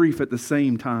be in grief at the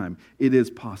same time. It is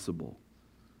possible.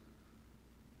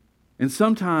 And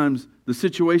sometimes the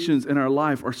situations in our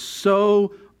life are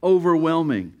so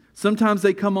overwhelming. Sometimes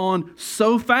they come on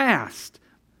so fast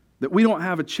that we don't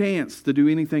have a chance to do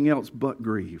anything else but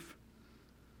grieve.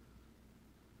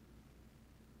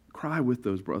 Cry with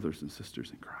those brothers and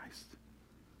sisters in Christ.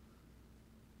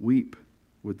 Weep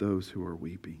with those who are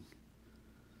weeping.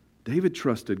 David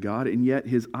trusted God, and yet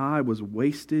his eye was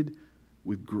wasted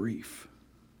with grief.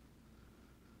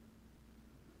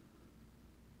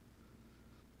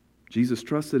 Jesus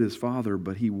trusted his Father,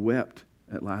 but he wept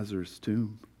at Lazarus'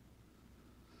 tomb,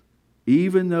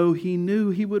 even though he knew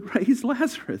he would raise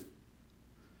Lazarus.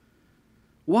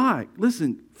 Why?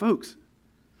 Listen, folks,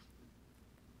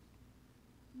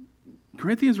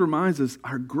 Corinthians reminds us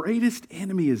our greatest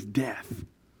enemy is death.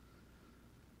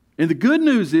 And the good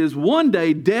news is one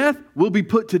day death will be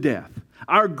put to death.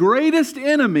 Our greatest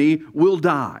enemy will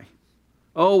die.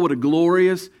 Oh, what a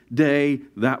glorious day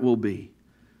that will be.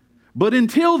 But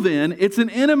until then, it's an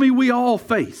enemy we all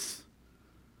face.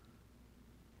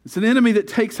 It's an enemy that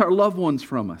takes our loved ones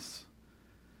from us.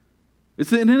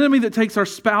 It's an enemy that takes our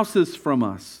spouses from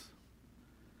us.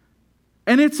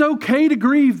 And it's okay to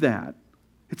grieve that.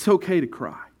 It's okay to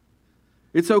cry.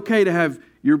 It's okay to have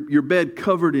your bed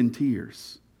covered in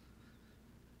tears.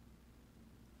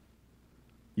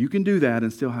 You can do that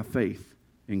and still have faith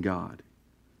in God.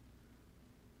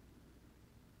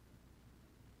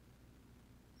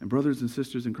 And brothers and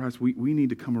sisters in Christ, we need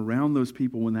to come around those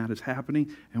people when that is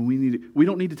happening, and we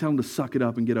don't need to tell them to suck it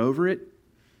up and get over it.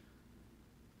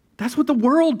 That's what the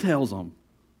world tells them.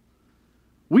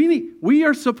 We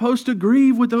are supposed to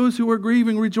grieve with those who are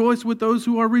grieving, rejoice with those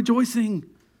who are rejoicing.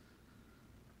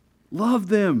 Love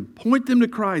them, point them to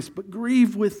Christ, but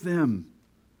grieve with them.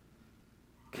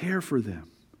 Care for them.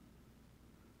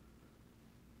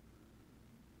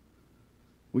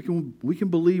 We can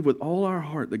believe with all our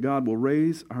heart that God will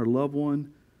raise our loved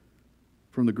one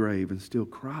from the grave and still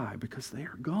cry because they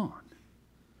are gone.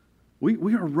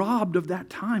 We are robbed of that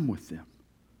time with them.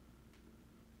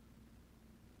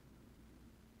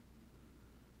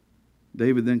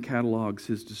 David then catalogs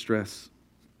his distress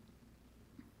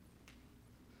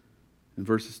in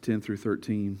verses 10 through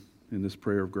 13 in this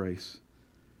prayer of grace.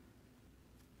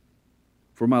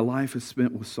 For my life is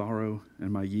spent with sorrow,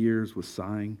 and my years with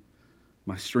sighing.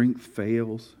 My strength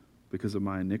fails because of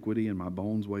my iniquity, and my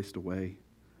bones waste away.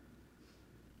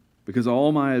 Because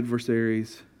all my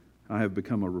adversaries I have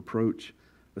become a reproach,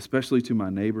 especially to my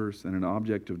neighbors, and an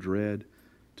object of dread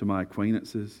to my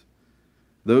acquaintances.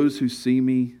 Those who see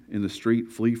me in the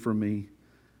street flee from me.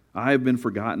 I have been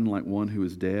forgotten like one who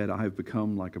is dead. I have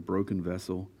become like a broken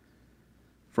vessel.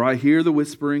 For I hear the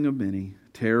whispering of many,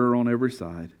 terror on every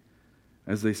side,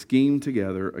 as they scheme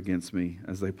together against me,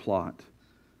 as they plot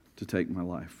to take my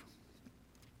life.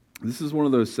 This is one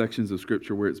of those sections of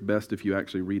Scripture where it's best if you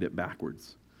actually read it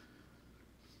backwards.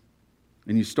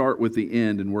 And you start with the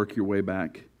end and work your way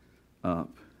back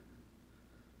up.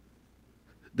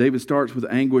 David starts with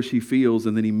anguish he feels,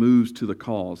 and then he moves to the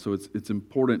cause. So it's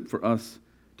important for us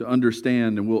to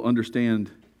understand, and we'll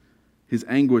understand his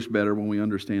anguish better when we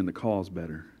understand the cause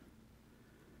better.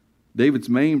 David's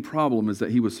main problem is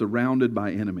that he was surrounded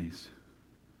by enemies.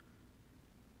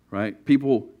 Right?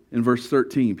 People, in verse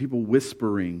 13, people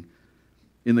whispering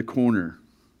in the corner.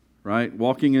 Right?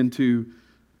 Walking into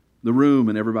the room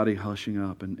and everybody hushing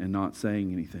up and not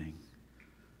saying anything.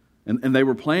 And they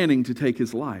were planning to take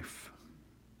his life.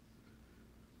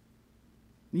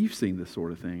 You've seen this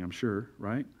sort of thing, I'm sure,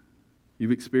 right?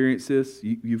 You've experienced this.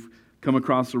 You've come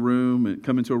across a room and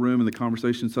come into a room and the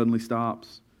conversation suddenly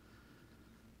stops,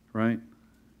 right?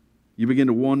 You begin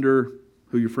to wonder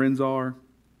who your friends are,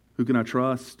 who can I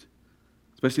trust,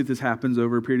 especially if this happens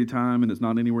over a period of time and it's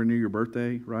not anywhere near your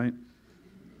birthday, right?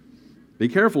 Be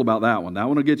careful about that one. That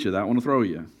one will get you. That one will throw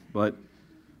you. But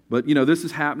this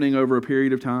is happening over a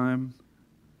period of time.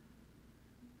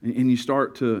 And you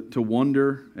start to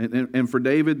wonder. And for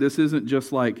David, this isn't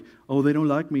just like, oh, they don't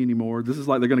like me anymore. This is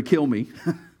like they're going to kill me.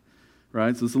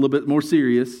 Right? So it's a little bit more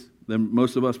serious than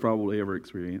most of us probably ever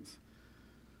experience.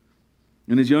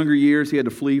 In his younger years, he had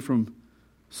to flee from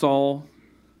Saul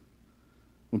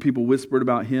when people whispered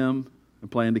about him and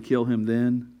planned to kill him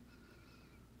then.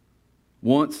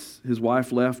 Once, his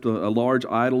wife left a large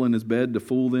idol in his bed to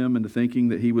fool them into thinking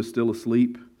that he was still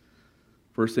asleep.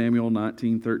 1 Samuel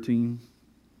 19:13.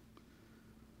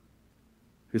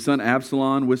 His son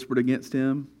Absalom whispered against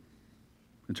him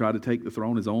and tried to take the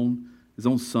throne. His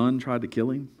own son tried to kill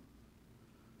him.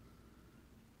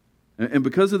 And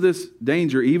because of this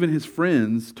danger, even his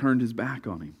friends turned his back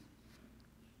on him.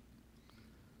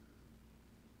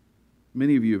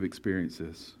 Many of you have experienced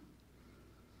this.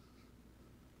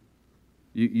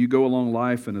 You go along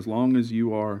life, and as long as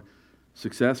you are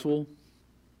successful,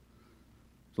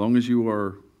 as long as you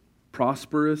are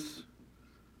prosperous,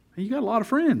 you got a lot of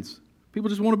friends. People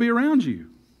just want to be around you.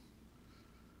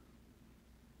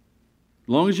 As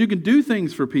long as you can do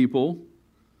things for people,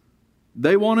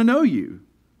 they want to know you.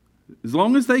 As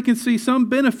long as they can see some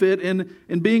benefit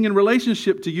in being in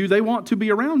relationship to you, they want to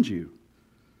be around you.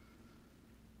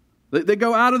 They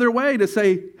go out of their way to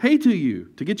say hey to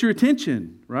you, to get your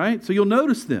attention, right? So you'll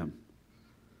notice them.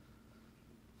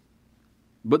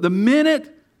 But the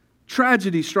minute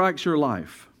tragedy strikes your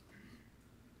life,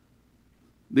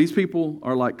 these people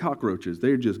are like cockroaches.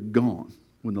 They're just gone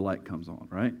when the light comes on,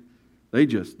 right?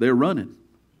 They're running.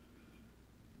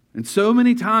 And so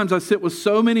many times I sit with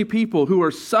so many people who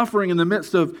are suffering in the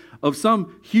midst of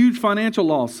some huge financial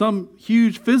loss, some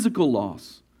huge physical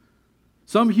loss,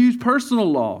 some huge personal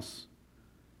loss.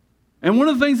 And one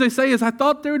of the things they say is, I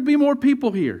thought there would be more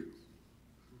people here.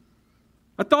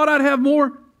 I thought I'd have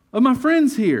more of my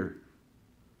friends here.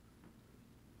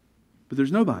 But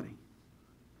there's nobody.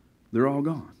 They're all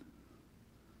gone.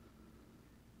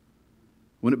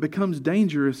 When it becomes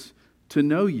dangerous to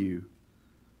know you,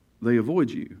 they avoid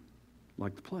you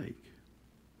like the plague.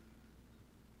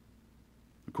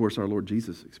 Of course, our Lord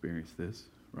Jesus experienced this,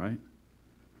 right?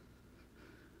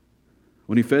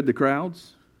 When he fed the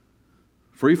crowds,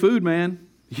 free food, man.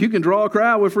 You can draw a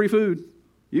crowd with free food.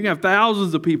 You can have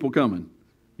thousands of people coming.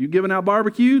 You giving out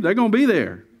barbecue, they're going to be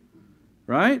there,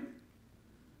 right?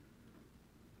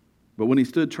 But when he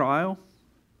stood trial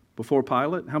before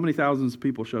Pilate, how many thousands of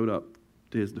people showed up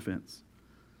to his defense?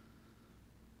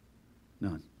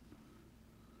 None.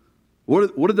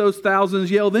 What did those thousands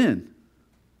yell then?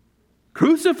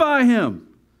 Crucify him.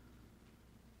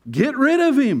 Get rid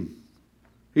of him.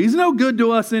 He's no good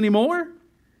to us anymore.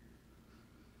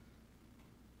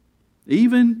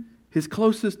 Even his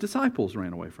closest disciples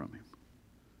ran away from him.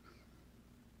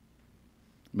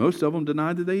 Most of them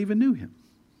denied that they even knew him.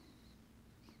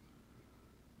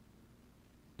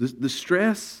 The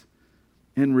stress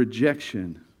and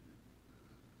rejection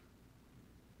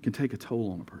can take a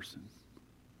toll on a person.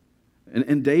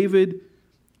 And David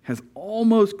has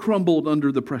almost crumbled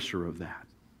under the pressure of that.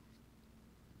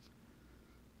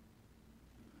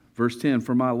 Verse 10,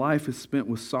 for my life is spent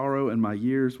with sorrow and my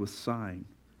years with sighing.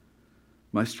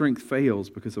 My strength fails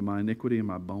because of my iniquity and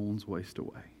my bones waste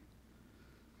away.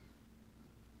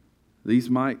 These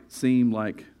might seem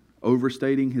like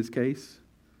overstating his case,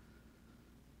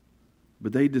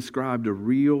 but they described a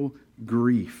real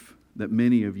grief that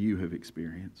many of you have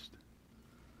experienced.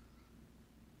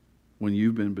 When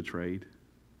you've been betrayed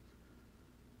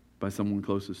by someone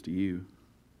closest to you.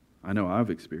 I know I've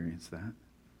experienced that.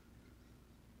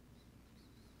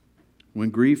 When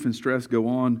grief and stress go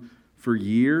on for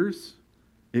years,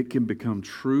 it can become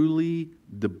truly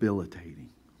debilitating.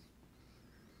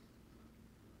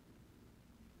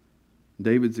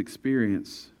 David's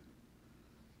experience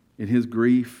in his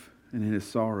grief and in his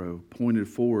sorrow pointed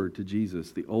forward to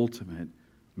Jesus, the ultimate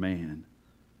man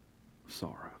of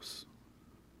sorrows.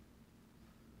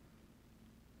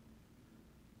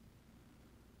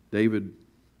 David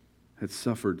had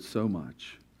suffered so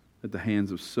much at the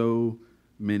hands of so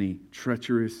many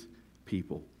treacherous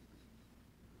people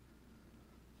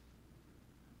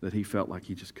that he felt like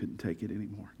he just couldn't take it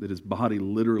anymore, that his body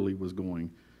literally was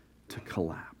going to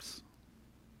collapse.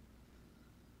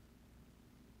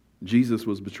 Jesus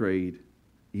was betrayed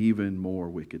even more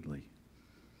wickedly.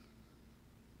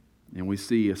 And we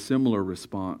see a similar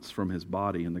response from his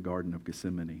body in the Garden of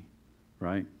Gethsemane,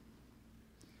 right?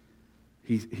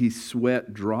 He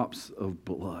sweat drops of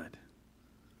blood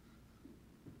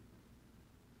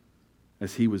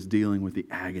as he was dealing with the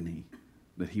agony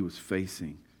that he was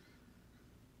facing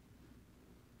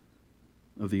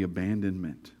of the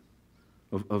abandonment,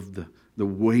 of the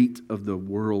weight of the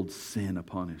world's sin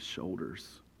upon his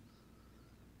shoulders.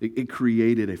 It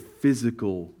created a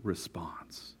physical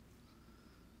response.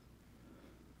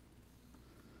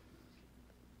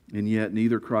 And yet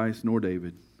neither Christ nor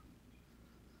David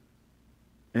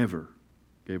ever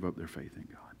gave up their faith in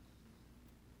God.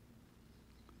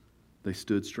 They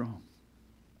stood strong,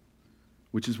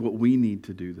 which is what we need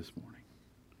to do this morning.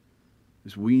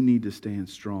 Is we need to stand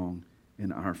strong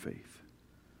in our faith.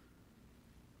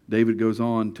 David goes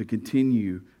on to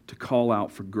continue to call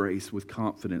out for grace with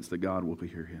confidence that God will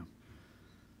hear him.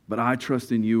 But I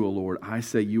trust in you, O Lord. I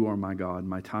say you are my God.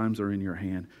 My times are in your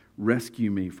hand.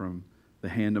 Rescue me from the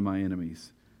hand of my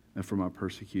enemies and from my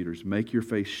persecutors. Make your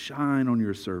face shine on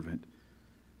your servant.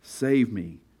 Save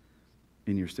me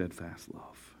in your steadfast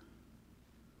love.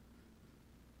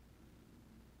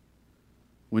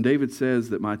 When David says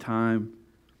that my times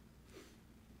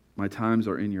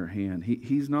are in your hand,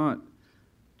 he's not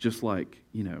just like,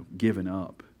 giving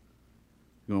up.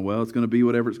 Going, well, it's going to be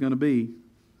whatever it's going to be.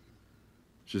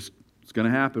 It's going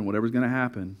to happen, whatever's going to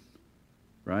happen.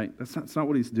 Right? That's not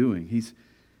what he's doing.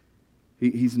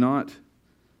 He's not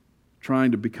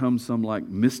trying to become some like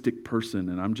mystic person,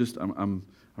 and I'm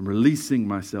releasing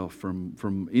myself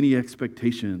from any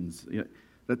expectations.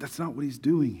 That's not what he's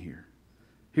doing here.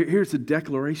 Here's a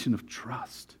declaration of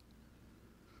trust.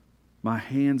 My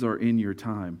hands are in your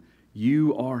time.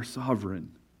 You are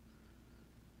sovereign.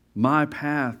 My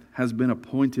path has been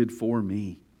appointed for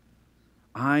me.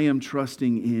 I am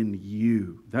trusting in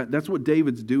you. That's what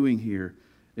David's doing here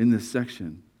in this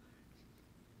section.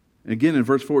 Again, in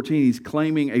verse 14, he's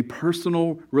claiming a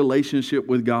personal relationship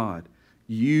with God.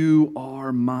 You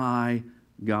are my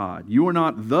God. You are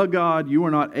not the God. You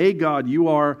are not a God. You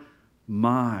are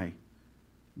my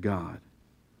God.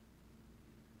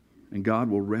 And God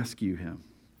will rescue him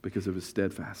because of his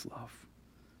steadfast love.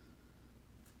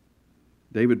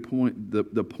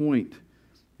 The point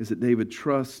is that David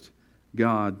trusts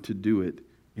God to do it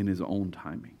in his own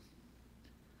timing,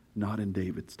 not in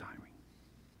David's timing.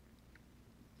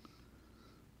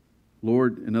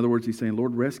 Lord, in other words, he's saying,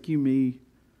 Lord, rescue me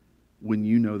when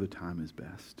you know the time is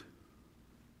best.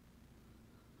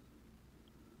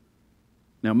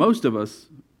 Now, most of us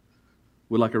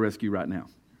would like a rescue right now.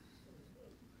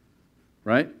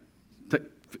 right?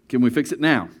 Can we fix it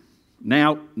now?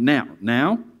 Now?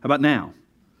 How about now?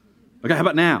 Okay, how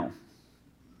about now?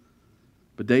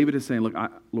 But David is saying, look,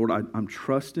 Lord, I'm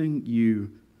trusting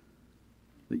you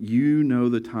that you know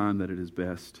the time that it is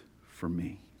best for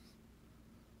me.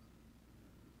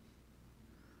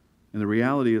 And the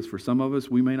reality is, for some of us,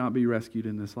 we may not be rescued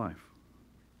in this life.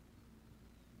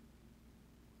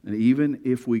 And even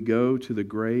if we go to the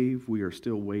grave, we are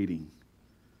still waiting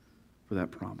for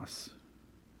that promise.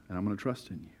 And I'm going to trust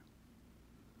in you.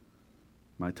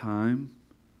 My time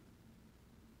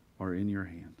are in your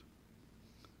hand.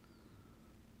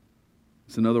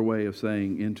 It's another way of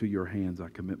saying, into your hands I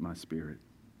commit my spirit.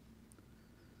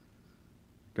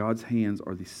 God's hands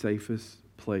are the safest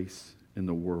place in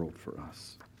the world for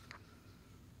us.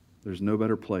 There's no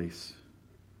better place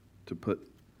to put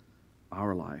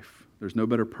our life. There's no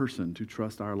better person to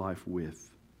trust our life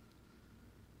with.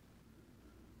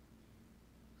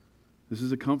 This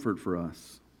is a comfort for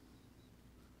us.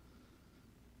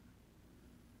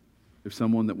 If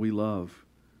someone that we love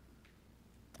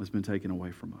has been taken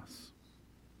away from us.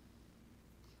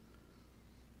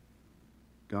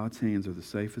 God's hands are the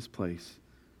safest place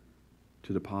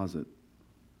to deposit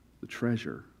the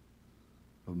treasure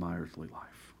of my earthly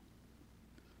life.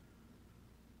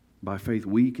 By faith,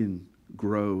 we can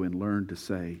grow and learn to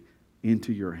say,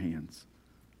 into your hands,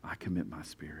 I commit my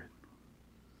spirit.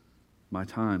 My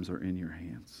times are in your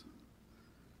hands.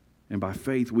 And by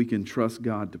faith, we can trust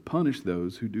God to punish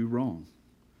those who do wrong.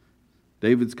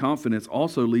 David's confidence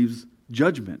also leaves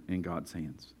judgment in God's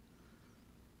hands.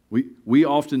 We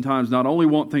oftentimes not only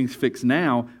want things fixed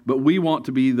now, but we want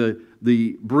to be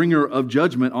the bringer of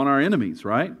judgment on our enemies,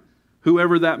 right?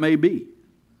 Whoever that may be.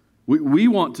 We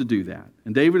want to do that.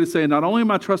 And David is saying, not only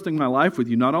am I trusting my life with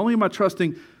you, not only am I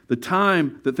trusting the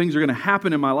time that things are going to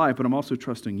happen in my life, but I'm also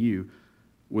trusting you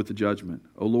with the judgment.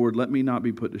 O Lord, let me not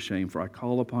be put to shame, for I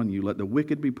call upon you. Let the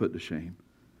wicked be put to shame.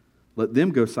 Let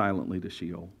them go silently to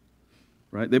Sheol.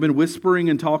 Right? They've been whispering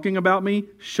and talking about me.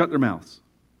 Shut their mouths.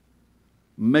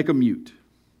 Make them mute.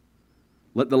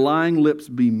 Let the lying lips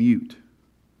be mute,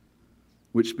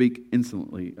 which speak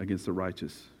insolently against the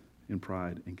righteous in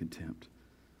pride and contempt.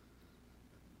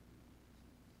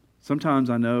 Sometimes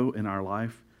I know in our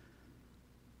life,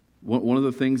 one of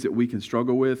the things that we can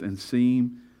struggle with and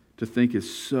seem to think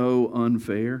is so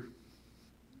unfair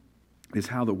is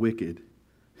how the wicked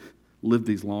live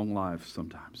these long lives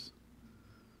sometimes.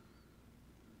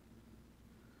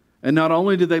 And not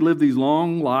only do they live these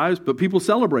long lives, but people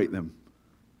celebrate them.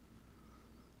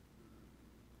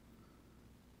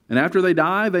 And after they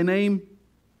die, they name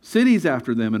cities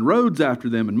after them and roads after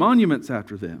them and monuments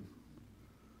after them.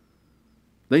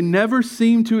 They never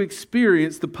seem to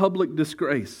experience the public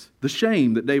disgrace, the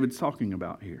shame that David's talking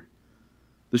about here.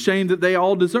 The shame that they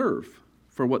all deserve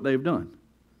for what they've done.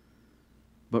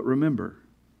 But remember,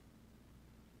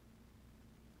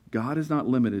 God is not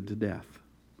limited to death.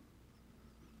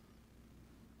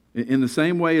 In the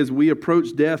same way as we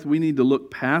approach death, we need to look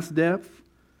past death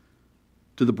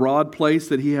to the broad place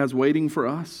that He has waiting for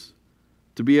us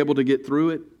to be able to get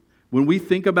through it. When we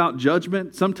think about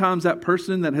judgment, sometimes that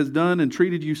person that has done and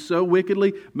treated you so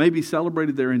wickedly may be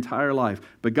celebrated their entire life,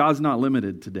 but God's not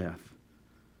limited to death.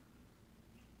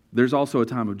 There's also a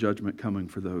time of judgment coming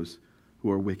for those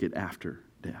who are wicked after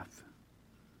death.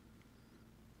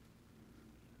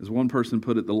 As one person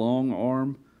put it, the long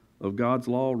arm of God's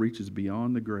law reaches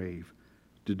beyond the grave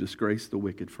to disgrace the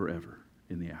wicked forever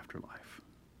in the afterlife.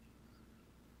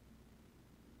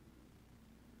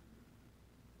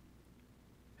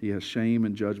 He has shame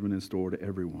and judgment in store to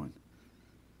everyone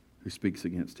who speaks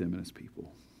against Him and His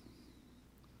people.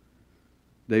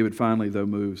 David finally, though,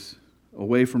 moves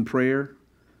away from prayer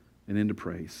and into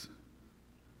praise.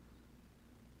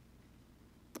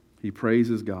 He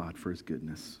praises God for His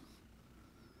goodness.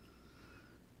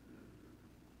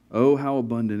 Oh, how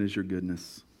abundant is your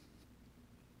goodness,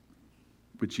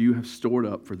 which you have stored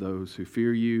up for those who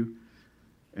fear you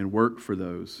and work for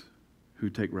those who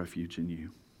take refuge in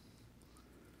you.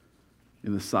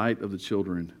 In the sight of the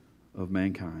children of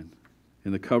mankind,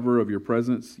 in the cover of your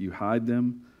presence, you hide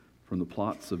them from the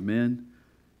plots of men.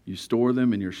 You store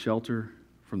them in your shelter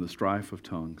from the strife of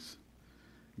tongues.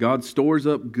 God stores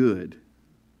up good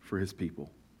for His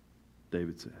people,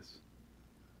 David says.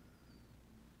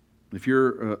 If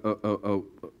you're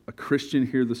a Christian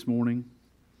here this morning,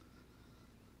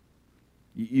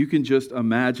 you can just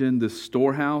imagine this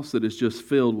storehouse that is just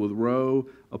filled with row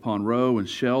upon row and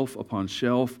shelf upon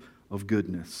shelf of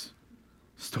goodness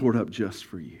stored up just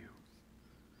for you.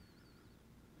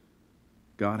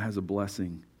 God has a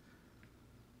blessing,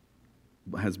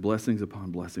 has blessings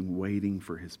upon blessing waiting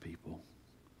for His people.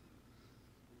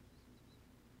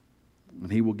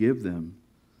 And He will give them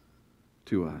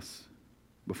to us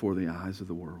before the eyes of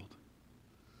the world.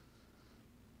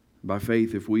 By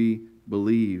faith, if we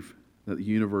believe that the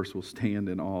universe will stand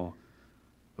in awe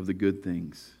of the good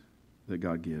things that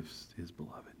God gives to His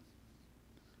beloved.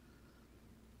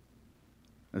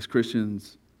 As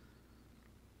Christians,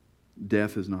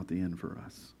 death is not the end for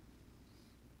us.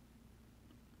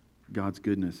 God's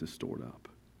goodness is stored up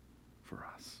for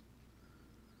us.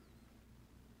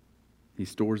 He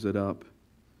stores it up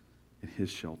in His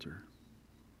shelter.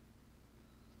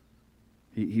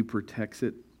 He protects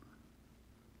it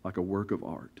like a work of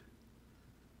art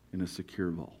in a secure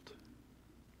vault.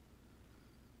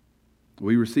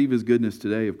 We receive His goodness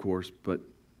today, of course, but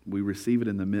we receive it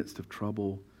in the midst of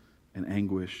trouble and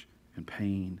anguish and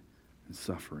pain and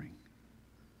suffering.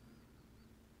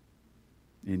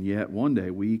 And yet one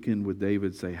day we can, with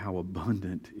David, say, how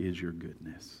abundant is your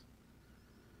goodness.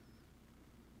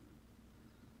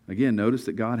 Again, notice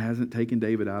that God hasn't taken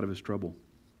David out of his trouble.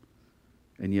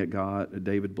 And yet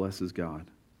David blesses God.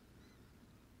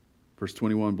 Verse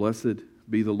 21, blessed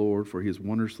be the Lord, for He has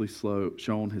wondrously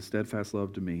shown His steadfast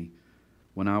love to me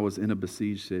when I was in a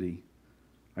besieged city.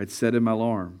 I had said in my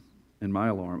alarm, I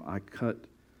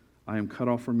am cut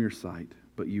off from your sight,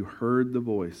 but you heard the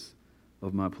voice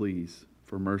of my pleas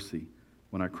for mercy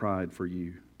when I cried for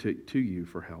you to you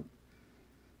for help.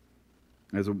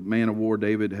 As a man of war,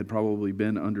 David had probably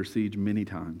been under siege many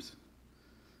times.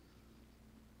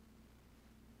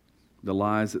 The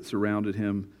lies that surrounded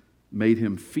him made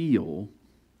him feel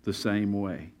the same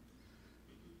way,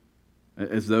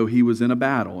 as though he was in a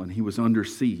battle and he was under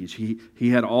siege. He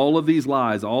had all of these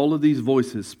lies, all of these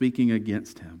voices speaking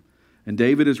against him. And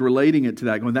David is relating it to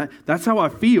that, going, that's how I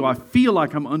feel. I feel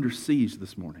like I'm under siege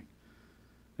this morning.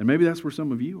 And maybe that's where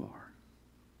some of you are.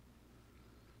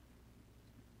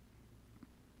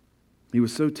 He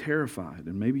was so terrified,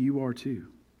 and maybe you are too,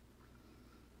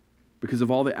 because of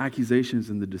all the accusations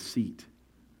and the deceit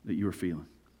that you are feeling.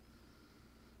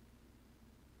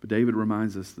 But David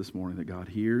reminds us this morning that God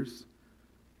hears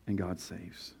and God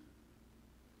saves.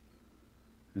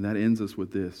 And that ends us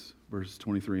with this, verses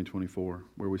 23 and 24,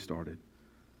 where we started.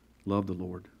 Love the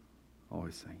Lord, all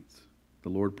His saints. The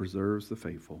Lord preserves the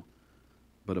faithful,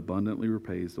 but abundantly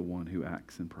repays the one who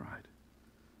acts in pride.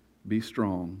 Be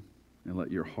strong and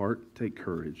let your heart take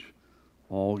courage,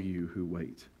 all you who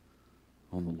wait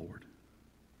on the Lord.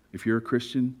 If you're a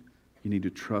Christian, you need to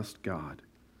trust God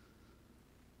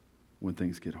when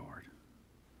things get hard.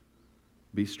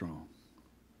 Be strong.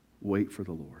 Wait for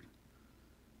the Lord.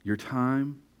 Your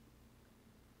times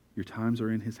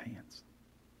are in His hands.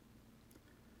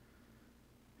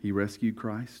 He rescued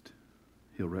Christ.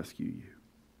 He'll rescue you.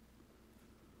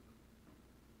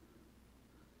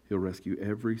 He'll rescue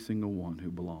every single one who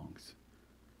belongs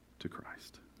to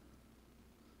Christ.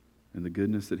 And the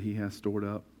goodness that He has stored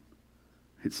up,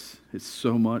 it's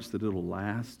so much that it'll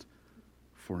last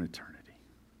for an eternity.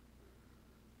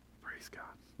 Praise God.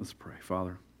 Let's pray.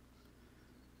 Father,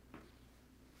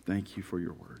 thank You for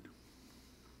Your word.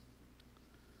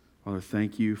 Father,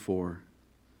 thank You for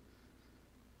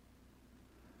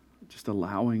just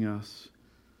allowing us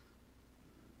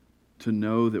to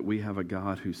know that we have a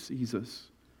God who sees us,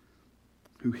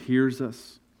 who hears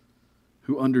us,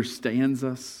 who understands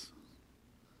us,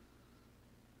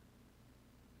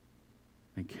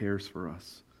 and cares for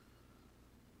us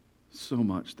so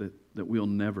much that we'll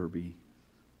never be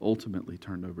ultimately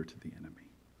turned over to the enemy.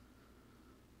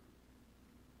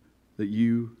 That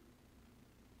You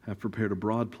have prepared a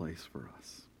broad place for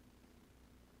us.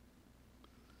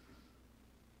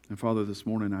 And Father, this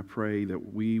morning I pray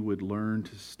that we would learn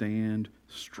to stand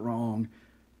strong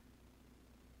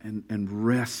and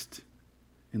rest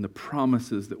in the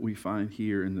promises that we find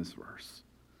here in this verse.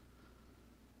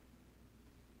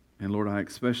 And Lord, I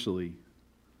especially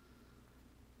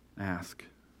ask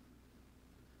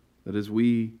that as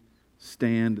we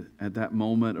stand at that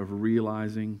moment of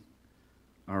realizing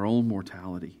our own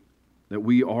mortality, that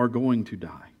we are going to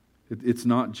die. It's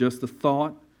not just a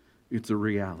thought, it's a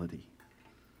reality.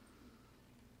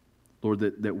 Lord,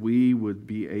 that we would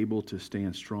be able to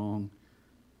stand strong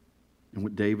in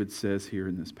what David says here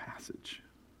in this passage.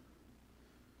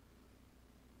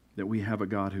 That we have a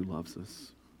God who loves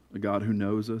us, a God who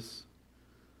knows us.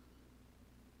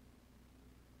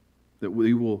 That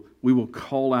we will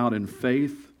call out in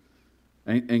faith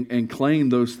and claim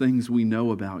those things we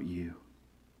know about You.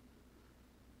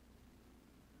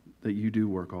 That You do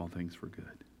work all things for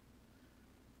good.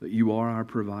 That You are our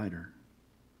provider.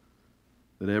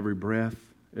 That every breath,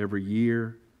 every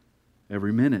year,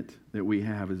 every minute that we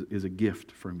have is a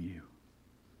gift from You.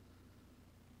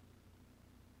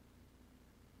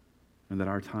 and that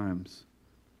our times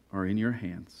are in your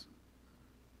hands,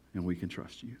 and we can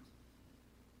trust you.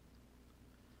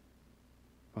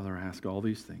 Father, I ask all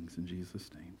these things in Jesus'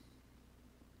 name.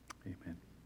 Amen.